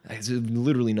 Yeah. I have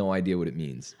literally no idea what it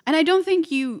means. And I don't think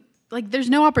there's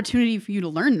no opportunity for you to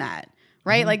learn that,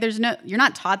 right? Like you're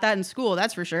not taught that in school,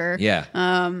 that's for sure. Yeah.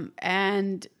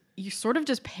 And you sort of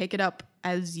just pick it up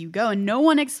as you go, and no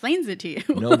one explains it to you.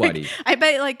 Nobody. I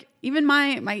bet even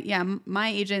my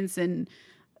agents and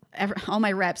all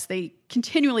my reps, they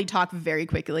continually talk very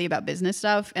quickly about business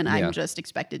stuff, and I'm just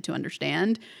expected to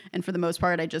understand. And for the most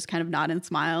part, I just kind of nod and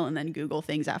smile and then Google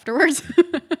things afterwards.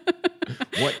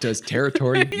 What does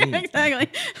territory mean? Yeah, exactly.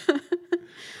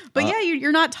 But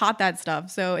you're not taught that stuff.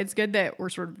 So it's good that we're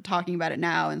sort of talking about it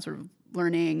now and sort of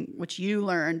learning what you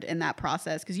learned in that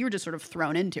process, because you were just sort of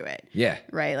thrown into it. Yeah.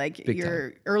 Right? Like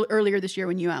earlier this year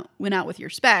when you went out with your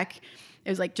spec, it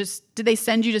was like, did they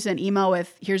send you just an email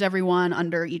with, here's everyone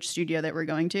under each studio that we're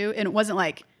going to? And it wasn't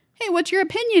like, hey, what's your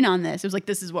opinion on this? It was like,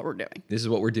 this is what we're doing. This is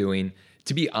what we're doing.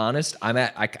 To be honest,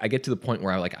 I get to the point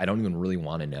where I don't even really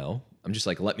want to know. I'm just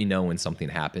like, let me know when something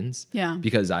happens. Yeah.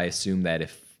 Because I assume that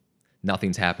if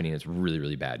nothing's happening, it's really,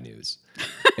 really bad news.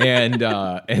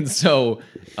 And so,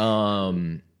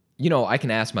 I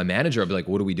can ask my manager, I'll be like,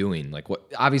 what are we doing? Like, what?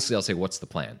 Obviously I'll say, what's the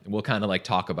plan? We'll kind of like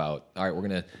talk about, all right, we're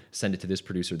going to send it to this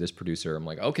producer. I'm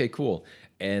like, okay, cool.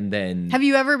 And then have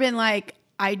you ever been like,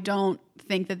 I don't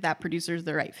think that producer is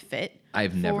the right fit?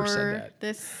 I've never said that.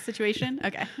 This situation?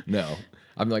 Okay. No.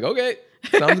 I'm like, okay,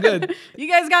 sounds good. You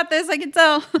guys got this, I can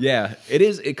tell. Yeah, it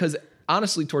is, because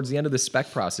honestly, towards the end of the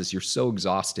spec process, you're so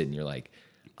exhausted and you're like,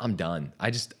 I'm done. I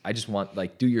just want,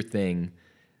 like, do your thing.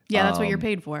 Yeah, that's what you're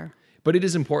paid for. But it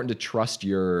is important to trust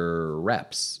your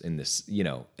reps in this,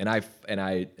 and I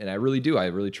really do. I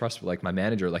really trust like my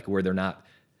manager, like where they're not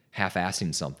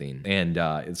half-assing something. And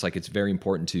it's like, it's very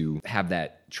important to have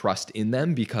that trust in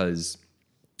them, because,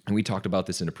 and we talked about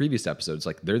this in a previous episode, it's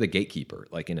like they're the gatekeeper,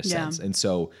 like in a sense. And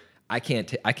so I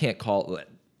can't call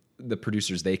the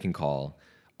producers, they can call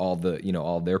all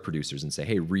their producers and say,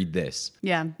 hey, read this.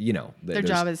 Yeah. Their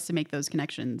job is to make those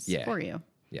connections for you.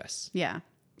 Yes. Yeah.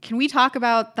 Can we talk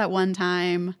about that one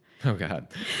time? Oh God.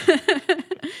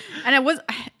 And I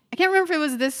can't remember if it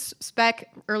was this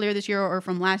spec earlier this year or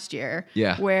from last year.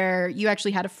 Yeah. Where you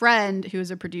actually had a friend who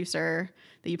was a producer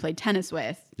that you played tennis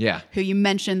with. Yeah. Who you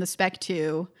mentioned the spec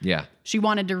to. Yeah. She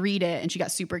wanted to read it and she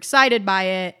got super excited by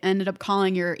it, ended up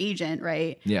calling your agent,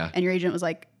 right? Yeah. And your agent was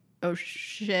like, oh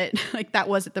shit, like that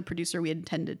wasn't the producer we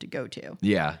intended to go to.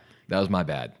 Yeah, that was my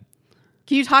bad.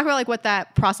 Can you talk about like what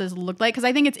that process looked like? Because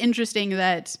I think it's interesting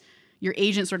that your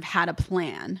agent sort of had a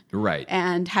plan. Right.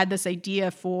 And had this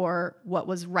idea for what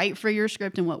was right for your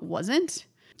script and what wasn't.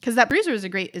 Because that producer is a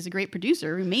great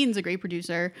producer, remains a great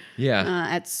producer. Yeah.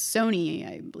 At Sony,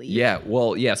 I believe. Yeah.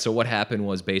 Well, yeah. So what happened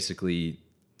was basically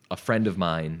a friend of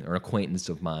mine or an acquaintance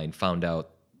of mine found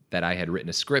out that I had written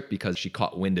a script because she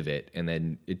caught wind of it, and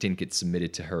then it didn't get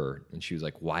submitted to her. And she was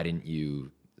like, why didn't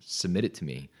you submit it to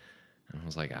me? And I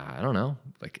was like, I don't know.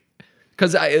 Like,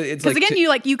 because again,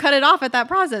 you cut it off at that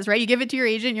process, right? You give it to your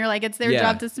agent, you're like, it's their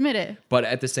job to submit it. But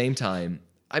at the same time,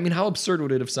 I mean, how absurd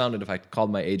would it have sounded if I called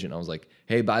my agent and I was like,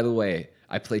 hey, by the way,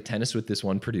 I play tennis with this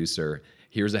one producer.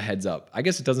 Here's a heads up. I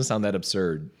guess it doesn't sound that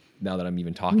absurd now that I'm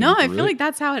even talking. No, I feel like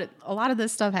that's how a lot of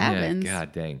this stuff happens. Yeah,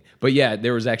 God dang. But yeah,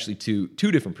 there was actually two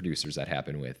different producers that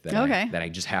happened with that I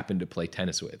just happened to play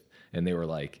tennis with. And they were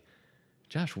like,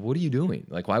 Josh, what are you doing?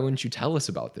 Like, why wouldn't you tell us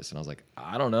about this? And I was like,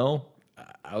 I don't know.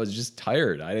 I was just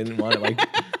tired. I didn't want to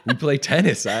we play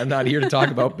tennis. I'm not here to talk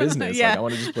about business. Yeah. Like, I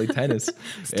want to just play tennis.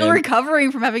 Still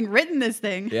recovering from having written this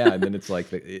thing. Yeah. And then it's like,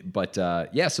 so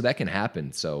that can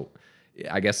happen. So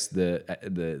I guess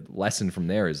the lesson from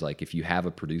there is like, if you have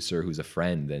a producer who's a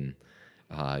friend, then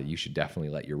you should definitely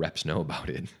let your reps know about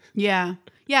it. Yeah.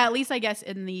 Yeah. At least I guess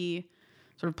in the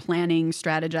sort of planning,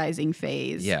 strategizing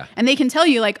phase. Yeah. And they can tell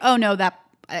you like, oh no,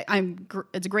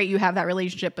 it's great you have that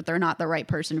relationship, but they're not the right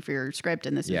person for your script,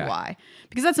 and this is why.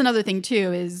 Because that's another thing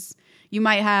too, is you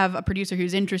might have a producer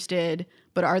who's interested,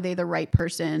 but are they the right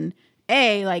person?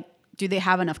 Do they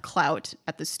have enough clout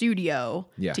at the studio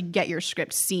to get your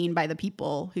script seen by the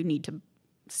people who need to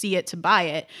see it to buy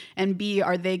it? And B,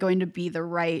 are they going to be the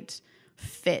right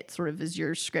fit? Sort of, is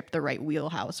your script the right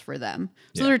wheelhouse for them?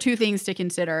 So those are two things to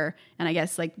consider. And I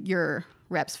guess like your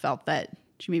reps felt that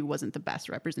she maybe wasn't the best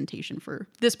representation for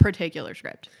this particular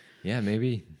script. Yeah,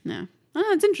 maybe. Yeah.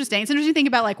 Oh, it's interesting. It's interesting to think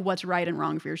about like what's right and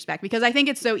wrong for your spec, because I think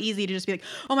it's so easy to just be like,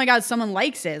 oh my God, someone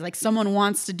likes it. Like someone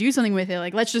wants to do something with it.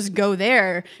 Like, let's just go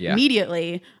there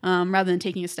immediately, rather than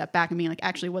taking a step back and being like,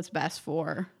 actually, what's best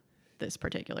for this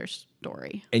particular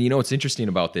story. And you know what's interesting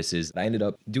about this is I ended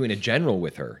up doing a general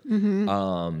with her,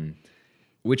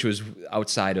 which was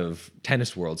outside of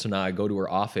Tennis World. So now I go to her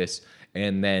office,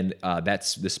 and then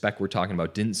that's the spec we're talking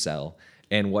about didn't sell.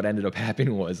 And what ended up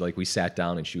happening was like we sat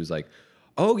down and she was like,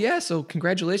 oh yeah, so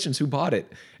congratulations, who bought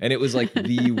it? And it was like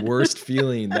the worst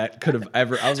feeling that could have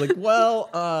ever. I was like,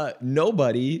 well,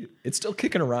 nobody. It's still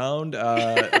kicking around.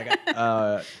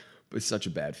 It's such a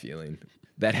bad feeling.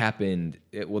 That happened.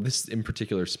 This in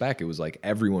particular spec, it was like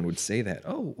everyone would say that.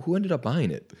 Oh, who ended up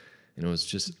buying it? And it was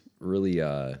just really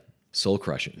soul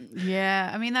crushing.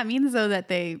 Yeah, I mean that means though that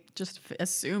they just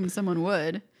assumed someone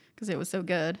would because it was so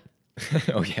good.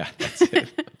 Oh yeah, that's it.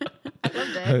 I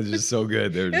loved it. It was just so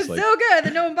good. They were just It's so good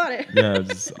that no one bought it. Yeah, it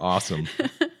was awesome.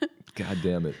 God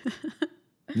damn it.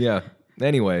 Yeah.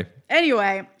 Anyway,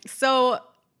 so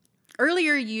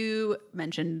earlier you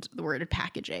mentioned the word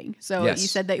packaging. So Yes. you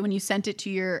said that when you sent it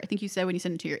to your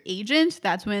agent,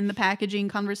 that's when the packaging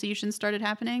conversation started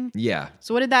happening. yeah.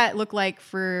 So what did that look like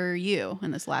for you in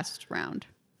this last round?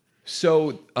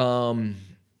 So,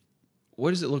 what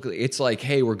does it look like? It's like,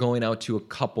 hey, we're going out to a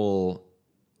couple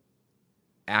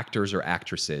actors or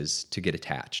actresses to get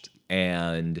attached.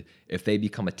 And if they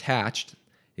become attached,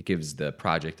 it gives the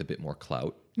project a bit more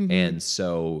clout. And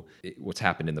so what's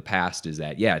happened in the past is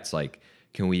that, yeah, it's like,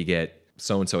 can we get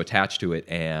so-and-so attached to it?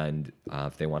 And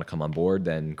if they want to come on board,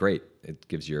 then great. It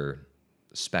gives your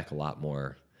spec a lot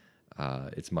more,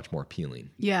 it's much more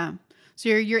appealing. Yeah. So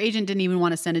your agent didn't even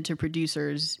want to send it to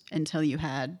producers until you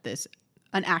had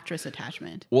an actress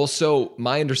attachment. Well, so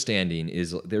my understanding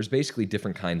is there's basically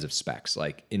different kinds of specs.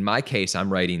 Like in my case,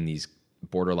 I'm writing these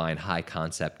borderline high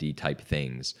concept-y type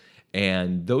things.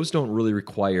 And those don't really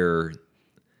require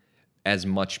as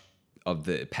much of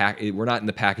the we're not in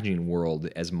the packaging world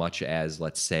as much as,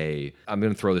 let's say, I'm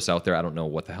going to throw this out there. I don't know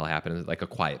what the hell happened. Like A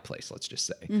Quiet Place, let's just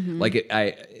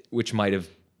say. Which might have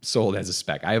sold as a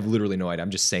spec. I have literally no idea.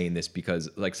 I'm just saying this because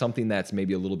like something that's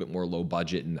maybe a little bit more low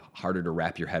budget and harder to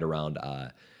wrap your head around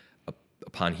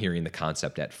upon hearing the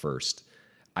concept at first.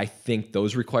 I think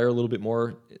those require a little bit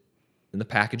more in the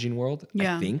packaging world.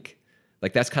 Yeah. I think.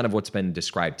 Like that's kind of what's been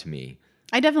described to me.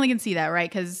 I definitely can see that, right?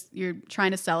 Because you're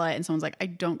trying to sell it and someone's like, I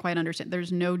don't quite understand.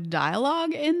 There's no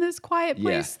dialogue in this Quiet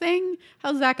Place thing.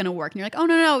 How's that going to work? And you're like, oh,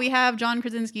 no, we have John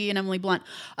Krasinski and Emily Blunt.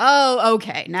 Oh,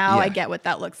 okay. Now I get what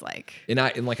that looks like. And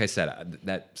like I said,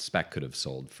 that spec could have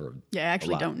sold for I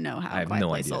actually don't know how I have Quiet no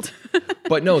Place idea. sold.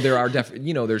 But no, there are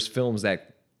definitely, there's films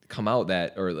that come out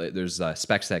or there's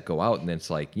specs that go out and then it's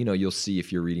like, you'll see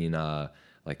if you're reading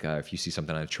if you see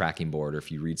something on a tracking board or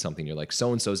if you read something, you're like,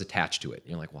 so-and-so's attached to it.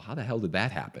 And you're like, well, how the hell did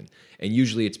that happen? And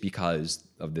usually it's because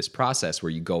of this process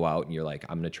where you go out and you're like,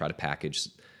 I'm going to try to package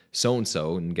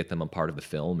so-and-so and get them a part of the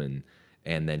film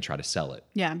and then try to sell it.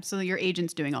 Yeah. So your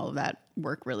agent's doing all of that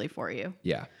work really for you.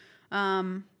 Yeah.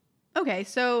 Okay.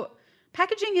 So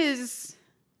packaging is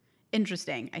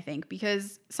interesting, I think,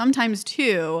 because sometimes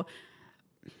too,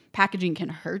 packaging can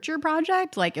hurt your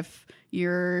project. Like if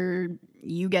you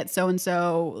get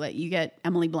so-and-so, like you get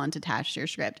Emily Blunt attached to your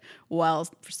script. Well,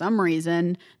 for some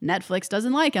reason, Netflix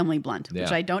doesn't like Emily Blunt, which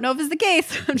I don't know if is the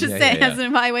case. I'm just saying as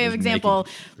by way of example,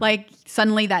 like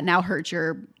suddenly that now hurts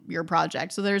your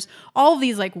project. So there's all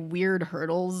these like weird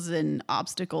hurdles and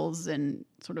obstacles and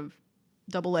sort of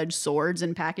double-edged swords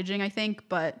in packaging, I think.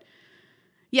 But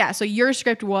yeah, so your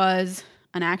script was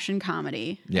an action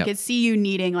comedy. Yep. I could see you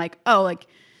needing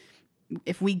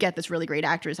if we get this really great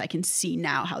actress, I can see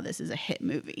now how this is a hit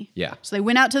movie. Yeah. So they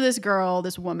went out to this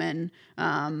woman,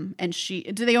 and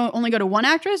did they only go to one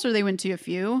actress or they went to a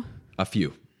few? A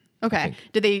few. Okay.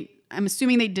 I'm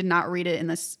assuming they did not read it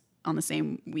on the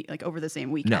same week, like over the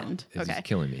same weekend. No, it's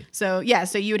killing me. So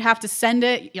so you would have to send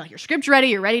it, your script's ready,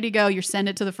 you're ready to go, you send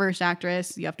it to the first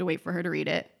actress, you have to wait for her to read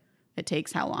it. It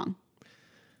takes how long?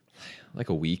 Like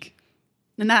a week.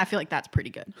 And that I feel like that's pretty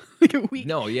good. Like a week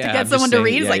to get someone to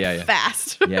read is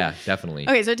fast. Yeah, definitely.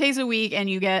 Okay, so it takes a week and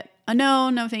you get a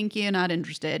no thank you, not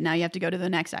interested. Now you have to go to the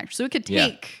next actor. So it could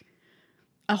take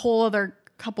a whole other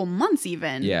couple months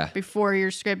even before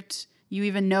your script, you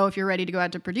even know if you're ready to go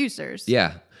out to producers.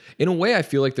 Yeah. In a way, I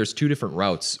feel like there's two different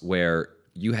routes where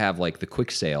you have like the quick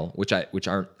sale, which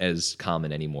aren't as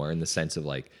common anymore in the sense of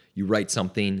like you write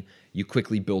something, you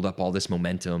quickly build up all this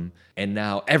momentum, and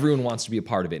now everyone wants to be a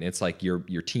part of it. And it's like your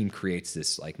team creates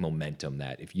this like momentum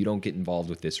that if you don't get involved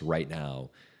with this right now,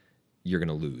 you're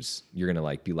gonna lose. You're gonna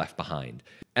like be left behind.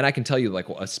 And I can tell you like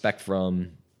a spec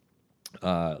from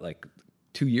like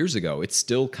 2 years ago, it's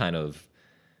still kind of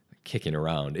kicking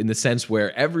around in the sense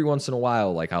where every once in a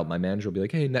while, like my manager will be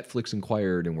like, hey, Netflix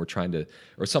inquired and we're trying to,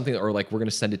 or something, or like we're going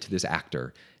to send it to this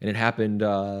actor. And it happened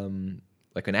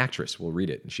like an actress will read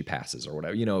it and she passes or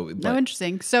whatever, you know. Oh, But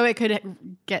interesting. So it could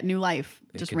get new life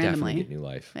it just could randomly. definitely get new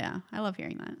life. Yeah, I love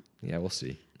hearing that. Yeah, we'll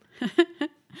see.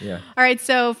 Yeah. All right,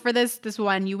 so for this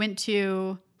one, you went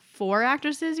to 4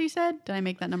 actresses, you said? Did I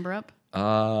make that number up?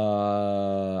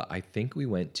 I think we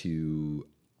went to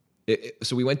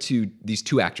so we went to these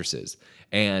 2 actresses,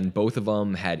 and both of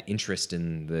them had interest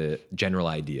in the general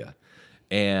idea.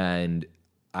 And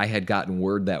I had gotten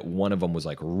word that one of them was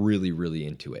like really, really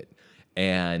into it.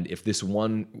 And if this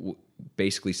one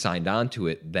basically signed on to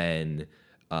it, then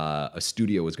a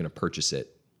studio was going to purchase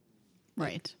it.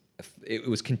 Right. It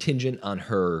was contingent on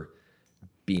her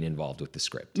being involved with the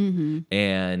script.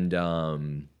 And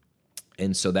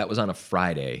so that was on a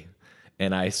Friday.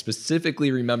 And I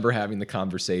specifically remember having the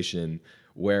conversation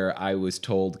where I was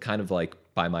told kind of like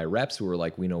by my reps who were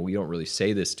like, we don't really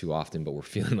say this too often, but we're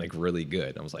feeling like really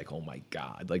good. I was like, oh my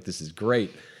God, like this is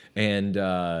great. And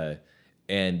I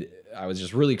was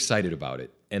just really excited about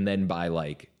it. And then by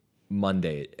like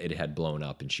Monday, it had blown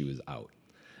up and she was out.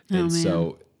 And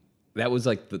so that was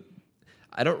like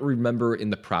I don't remember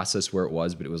in the process where it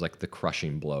was, but it was like the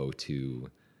crushing blow to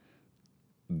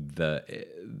the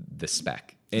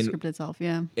spec. The script itself,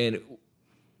 yeah. And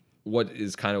what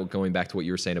is kind of going back to what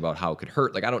you were saying about how it could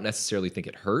hurt, like I don't necessarily think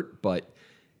it hurt, but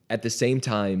at the same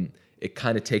time, it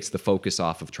kind of takes the focus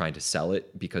off of trying to sell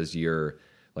it, because you're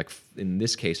like, in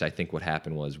this case, I think what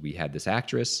happened was we had this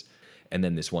actress and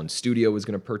then this one studio was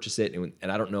going to purchase it. And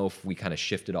I don't know if we kind of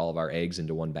shifted all of our eggs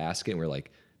into one basket and we're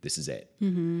like, this is it.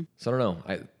 So I don't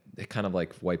know. It kind of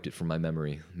like wiped it from my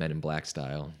memory, Men in Black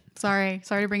style. Sorry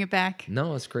to bring it back.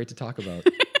 No, it's great to talk about.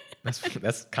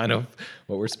 That's kind of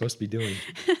what we're supposed to be doing.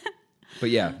 But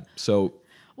yeah, so.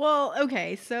 Well,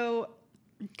 okay, so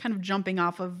kind of jumping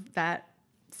off of that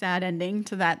sad ending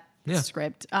to that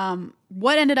script,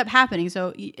 what ended up happening?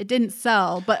 So it didn't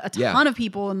sell, but a ton of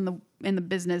people in the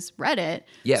business read it.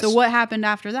 Yes. So what happened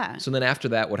after that? So then after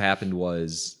that, what happened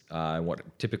was, what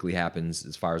typically happens,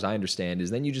 as far as I understand, is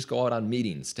then you just go out on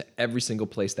meetings to every single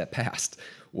place that passed,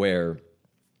 where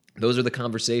those are the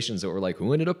conversations that were like,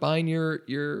 who ended up buying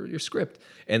your script?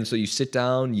 And so you sit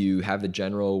down, you have the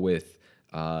general with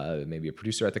maybe a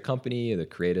producer at the company, the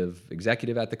creative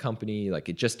executive at the company. Like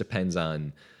it just depends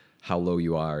on how low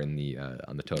you are in the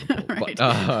on the totem pole. Right.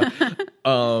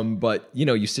 But you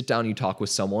know, you sit down and you talk with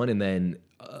someone, and then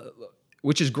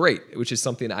which is great, which is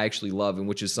something I actually love, and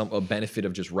which is a benefit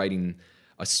of just writing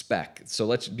a spec. So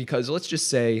let's just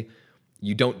say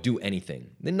you don't do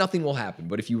anything, then nothing will happen.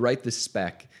 But if you write this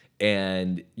spec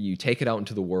and you take it out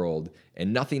into the world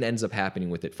and nothing ends up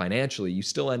happening with it financially, you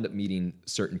still end up meeting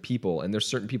certain people. And there's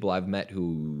certain people I've met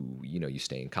who, you know, you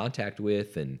stay in contact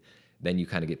with, and then you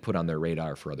kind of get put on their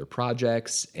radar for other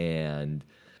projects. And,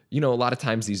 you know, a lot of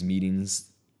times these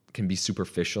meetings can be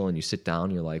superficial, and you sit down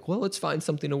and you're like, well, let's find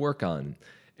something to work on.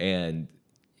 And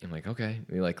I'm like, okay, and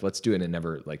you're like, let's do it. And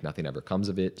nothing ever comes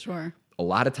of it. Sure. A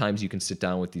lot of times you can sit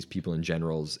down with these people in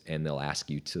generals and they'll ask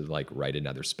you to like write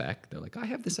another spec. They're like, I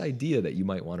have this idea that you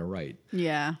might want to write.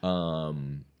 Yeah.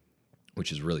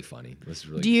 Which is really funny. This is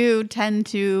really. Do you tend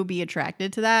to be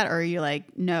attracted to that, or are you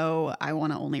like, no, I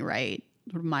want to only write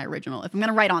my original? If I'm going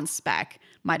to write on spec,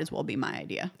 might as well be my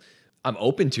idea. I'm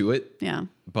open to it. Yeah.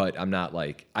 But I'm not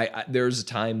like, there was a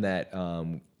time that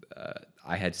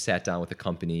I had sat down with a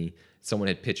company. Someone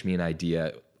had pitched me an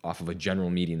idea off of a general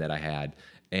meeting that I had,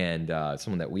 and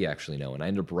someone that we actually know, and I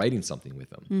ended up writing something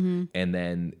with him. Mm-hmm. And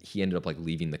then he ended up like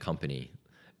leaving the company,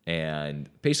 and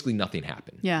basically nothing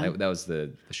happened. Yeah. That was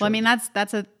the show. Well, I mean,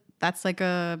 that's like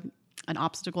an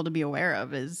obstacle to be aware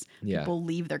of, is people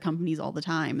leave their companies all the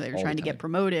time. They're trying to get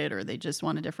promoted, or they just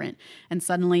want a different, and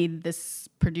suddenly this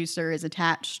producer is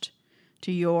attached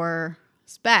to your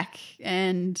spec,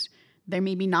 and they're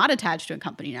maybe not attached to a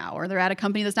company now, or they're at a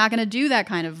company that's not going to do that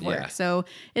kind of work. Yeah. So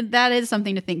that is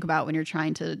something to think about when you're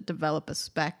trying to develop a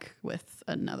spec with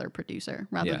another producer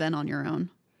rather than on your own.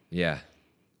 Yeah.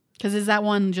 Because is that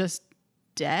one just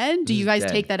dead? Do you guys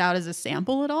take that out as a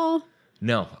sample at all?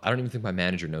 No, I don't even think my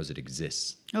manager knows it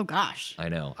exists. Oh, gosh. I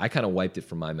know. I kind of wiped it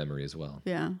from my memory as well.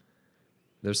 Yeah.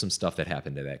 There's some stuff that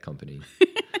happened to that company.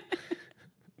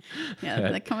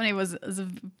 Yeah, that company was a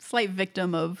slight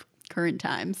victim of current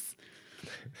times.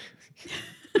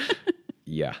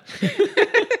 Yeah.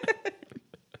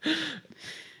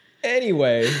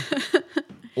 Anyway,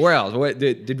 where else? What,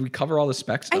 did we cover all the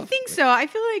spec stuff? I think so. I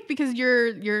feel like because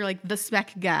you're like the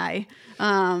spec guy.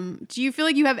 Do you feel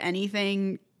like you have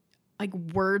anything like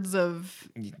words of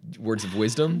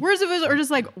wisdom? Or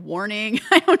just like warning?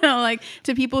 I don't know, like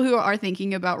to people who are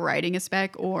thinking about writing a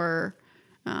spec, or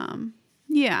thinking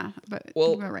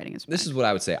about writing a spec. This is what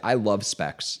I would say. I love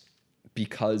specs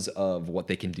because of what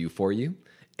they can do for you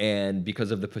and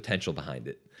because of the potential behind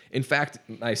it. In fact,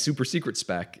 my super secret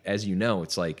spec, as you know,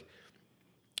 it's like,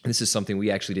 this is something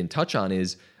we actually didn't touch on,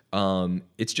 is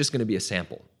it's just going to be a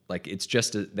sample. Like, it's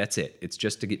just that's it. It's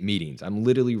just to get meetings. I'm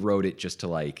literally wrote it just to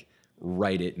like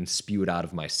write it and spew it out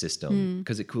of my system,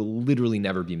 because it could literally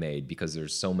never be made because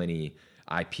there's so many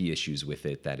IP issues with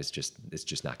it that it's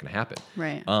just not going to happen.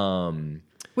 Right.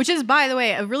 Which is, by the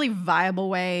way, a really viable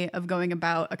way of going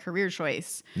about a career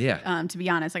choice. Yeah. To be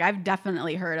honest, like I've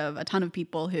definitely heard of a ton of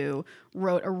people who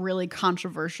wrote a really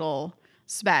controversial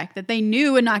spec that they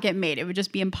knew would not get made. It would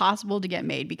just be impossible to get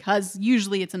made because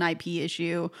usually it's an IP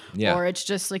issue, or it's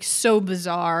just like so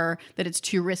bizarre that it's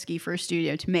too risky for a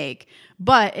studio to make.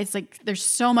 But it's like there's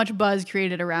so much buzz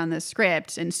created around this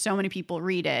script and so many people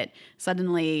read it.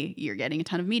 Suddenly you're getting a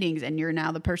ton of meetings and you're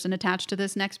now the person attached to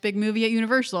this next big movie at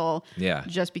Universal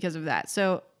just because of that.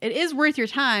 So it is worth your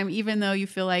time, even though you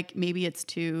feel like maybe it's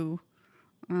too,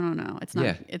 I don't know, it's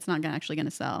not actually going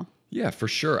to sell. Yeah, for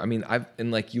sure. I mean,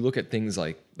 and like you look at things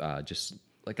like just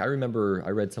like I remember I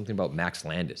read something about Max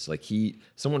Landis. Like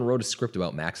someone wrote a script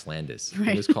about Max Landis. Right.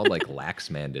 It was called like Lax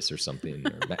Mandis or something.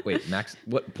 Max.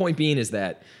 What point being is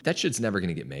that shit's never going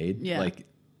to get made. Yeah. Like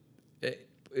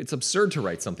it's absurd to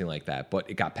write something like that, but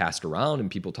it got passed around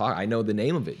and people talk. I know the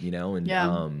name of it, you know.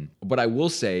 And but I will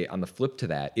say on the flip to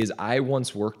that is I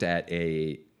once worked at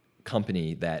a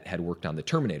company that had worked on the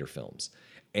Terminator films.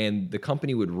 And the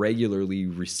company would regularly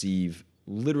receive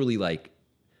literally like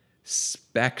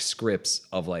spec scripts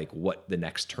of like what the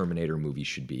next Terminator movie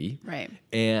should be. Right.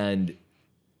 And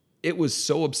it was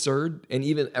so absurd. And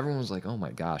even everyone was like, oh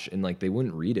my gosh. And like they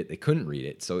wouldn't read it. They couldn't read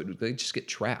it. So they just get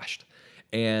trashed.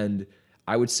 And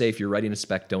I would say if you're writing a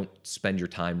spec, don't spend your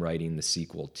time writing the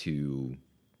sequel to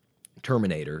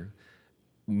Terminator.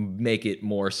 Make it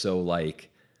more so like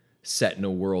set in a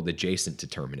world adjacent to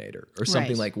Terminator or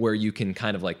something like where you can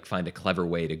kind of like find a clever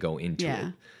way to go into it.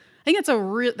 I think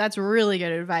that's really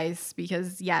good advice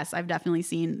because yes, I've definitely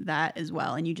seen that as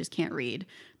well. And you just can't read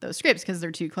those scripts because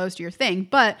they're too close to your thing.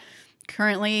 But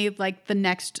currently like the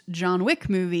next John Wick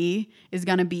movie is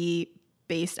going to be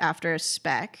based after a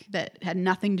spec that had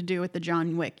nothing to do with the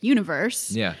John Wick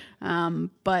universe. Yeah.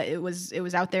 But it was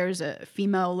out there as a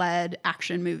female-led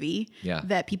action movie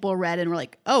that people read and were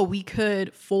like, oh, we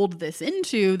could fold this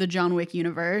into the John Wick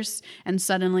universe. And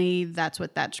suddenly that's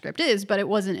what that script is. But it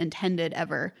wasn't intended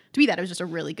ever to be that. It was just a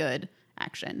really good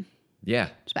action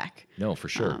spec. No, for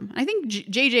sure. I think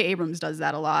J.J. Abrams does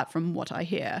that a lot from what I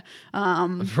hear.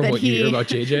 From what you hear about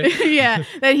J.J.? Yeah,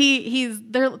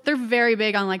 that they're very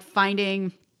big on like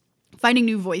finding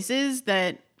new voices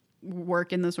that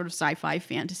work in the sort of sci-fi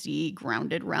fantasy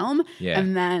grounded realm. Yeah.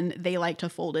 And then they like to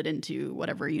fold it into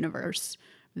whatever universe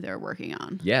they're working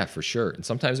on. Yeah, for sure. And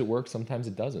sometimes it works, sometimes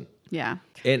it doesn't. Yeah.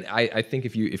 And I think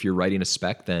if you're writing a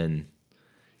spec, then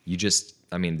you just,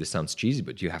 I mean, this sounds cheesy,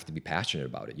 but you have to be passionate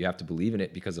about it. You have to believe in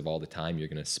it because of all the time you're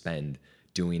going to spend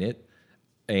doing it.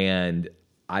 And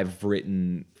I've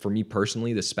written, for me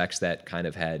personally, the specs that kind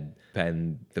of had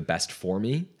been the best for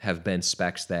me have been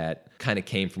specs that kind of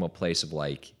came from a place of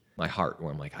like my heart,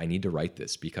 where I'm like, I need to write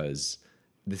this because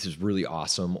this is really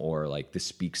awesome, or like this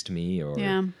speaks to me. Or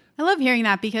yeah, I love hearing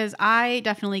that because I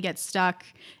definitely get stuck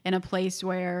in a place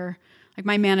where like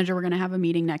my manager, we're going to have a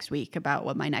meeting next week about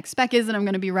what my next spec is that I'm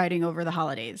going to be writing over the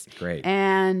holidays. Great.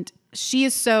 And she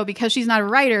is because she's not a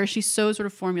writer, she's so sort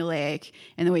of formulaic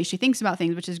in the way she thinks about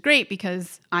things, which is great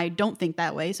because I don't think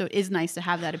that way. So it is nice to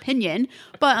have that opinion.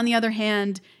 But on the other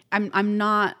hand, I'm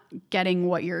not getting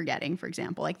what you're getting, for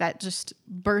example, like that just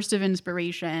burst of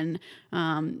inspiration,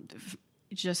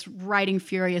 just writing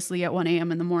furiously at 1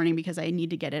 a.m. in the morning because I need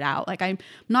to get it out. Like I'm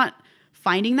not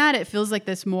finding that. It feels like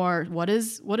this more, what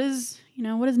does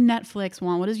Netflix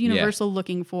want? What is Universal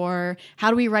looking for? How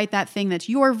do we write that thing that's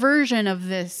your version of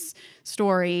this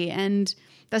story? And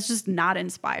that's just not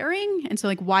inspiring. And so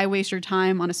like, why waste your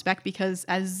time on a spec? Because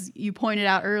as you pointed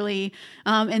out early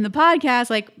in the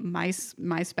podcast, like my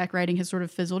spec writing has sort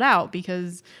of fizzled out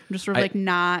because I'm just sort of like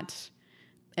not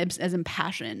as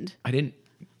impassioned. I didn't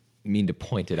mean to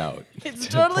point it out. It's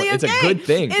totally okay. It's a good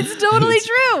thing. It's totally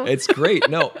true. It's great.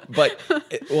 No, but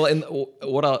and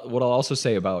what I'll also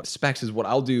say about specs is what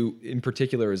I'll do in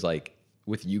particular is like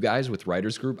with you guys, with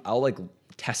Writers Group, I'll like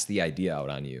test the idea out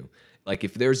on you. Like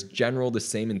if there's the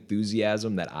same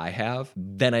enthusiasm that I have,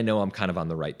 then I know I'm kind of on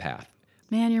the right path.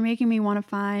 Man, you're making me want to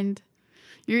find.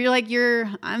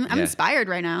 I'm inspired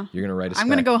right now. You're gonna write a spec. I'm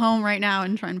gonna go home right now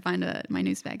and try and find my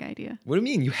new spec idea. What do you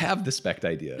mean? You have the spec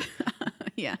idea?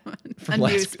 Yeah, from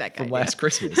last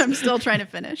Christmas. I'm still trying to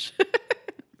finish.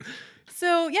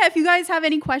 So yeah, if you guys have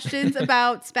any questions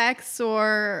about specs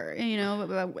or,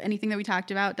 about anything that we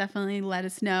talked about, definitely let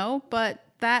us know. But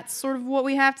that's sort of what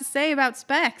we have to say about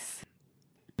specs.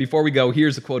 Before we go,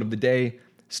 here's the quote of the day.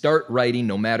 Start writing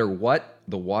no matter what.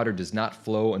 The water does not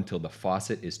flow until the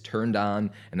faucet is turned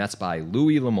on. And that's by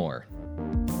Louis L'Amour.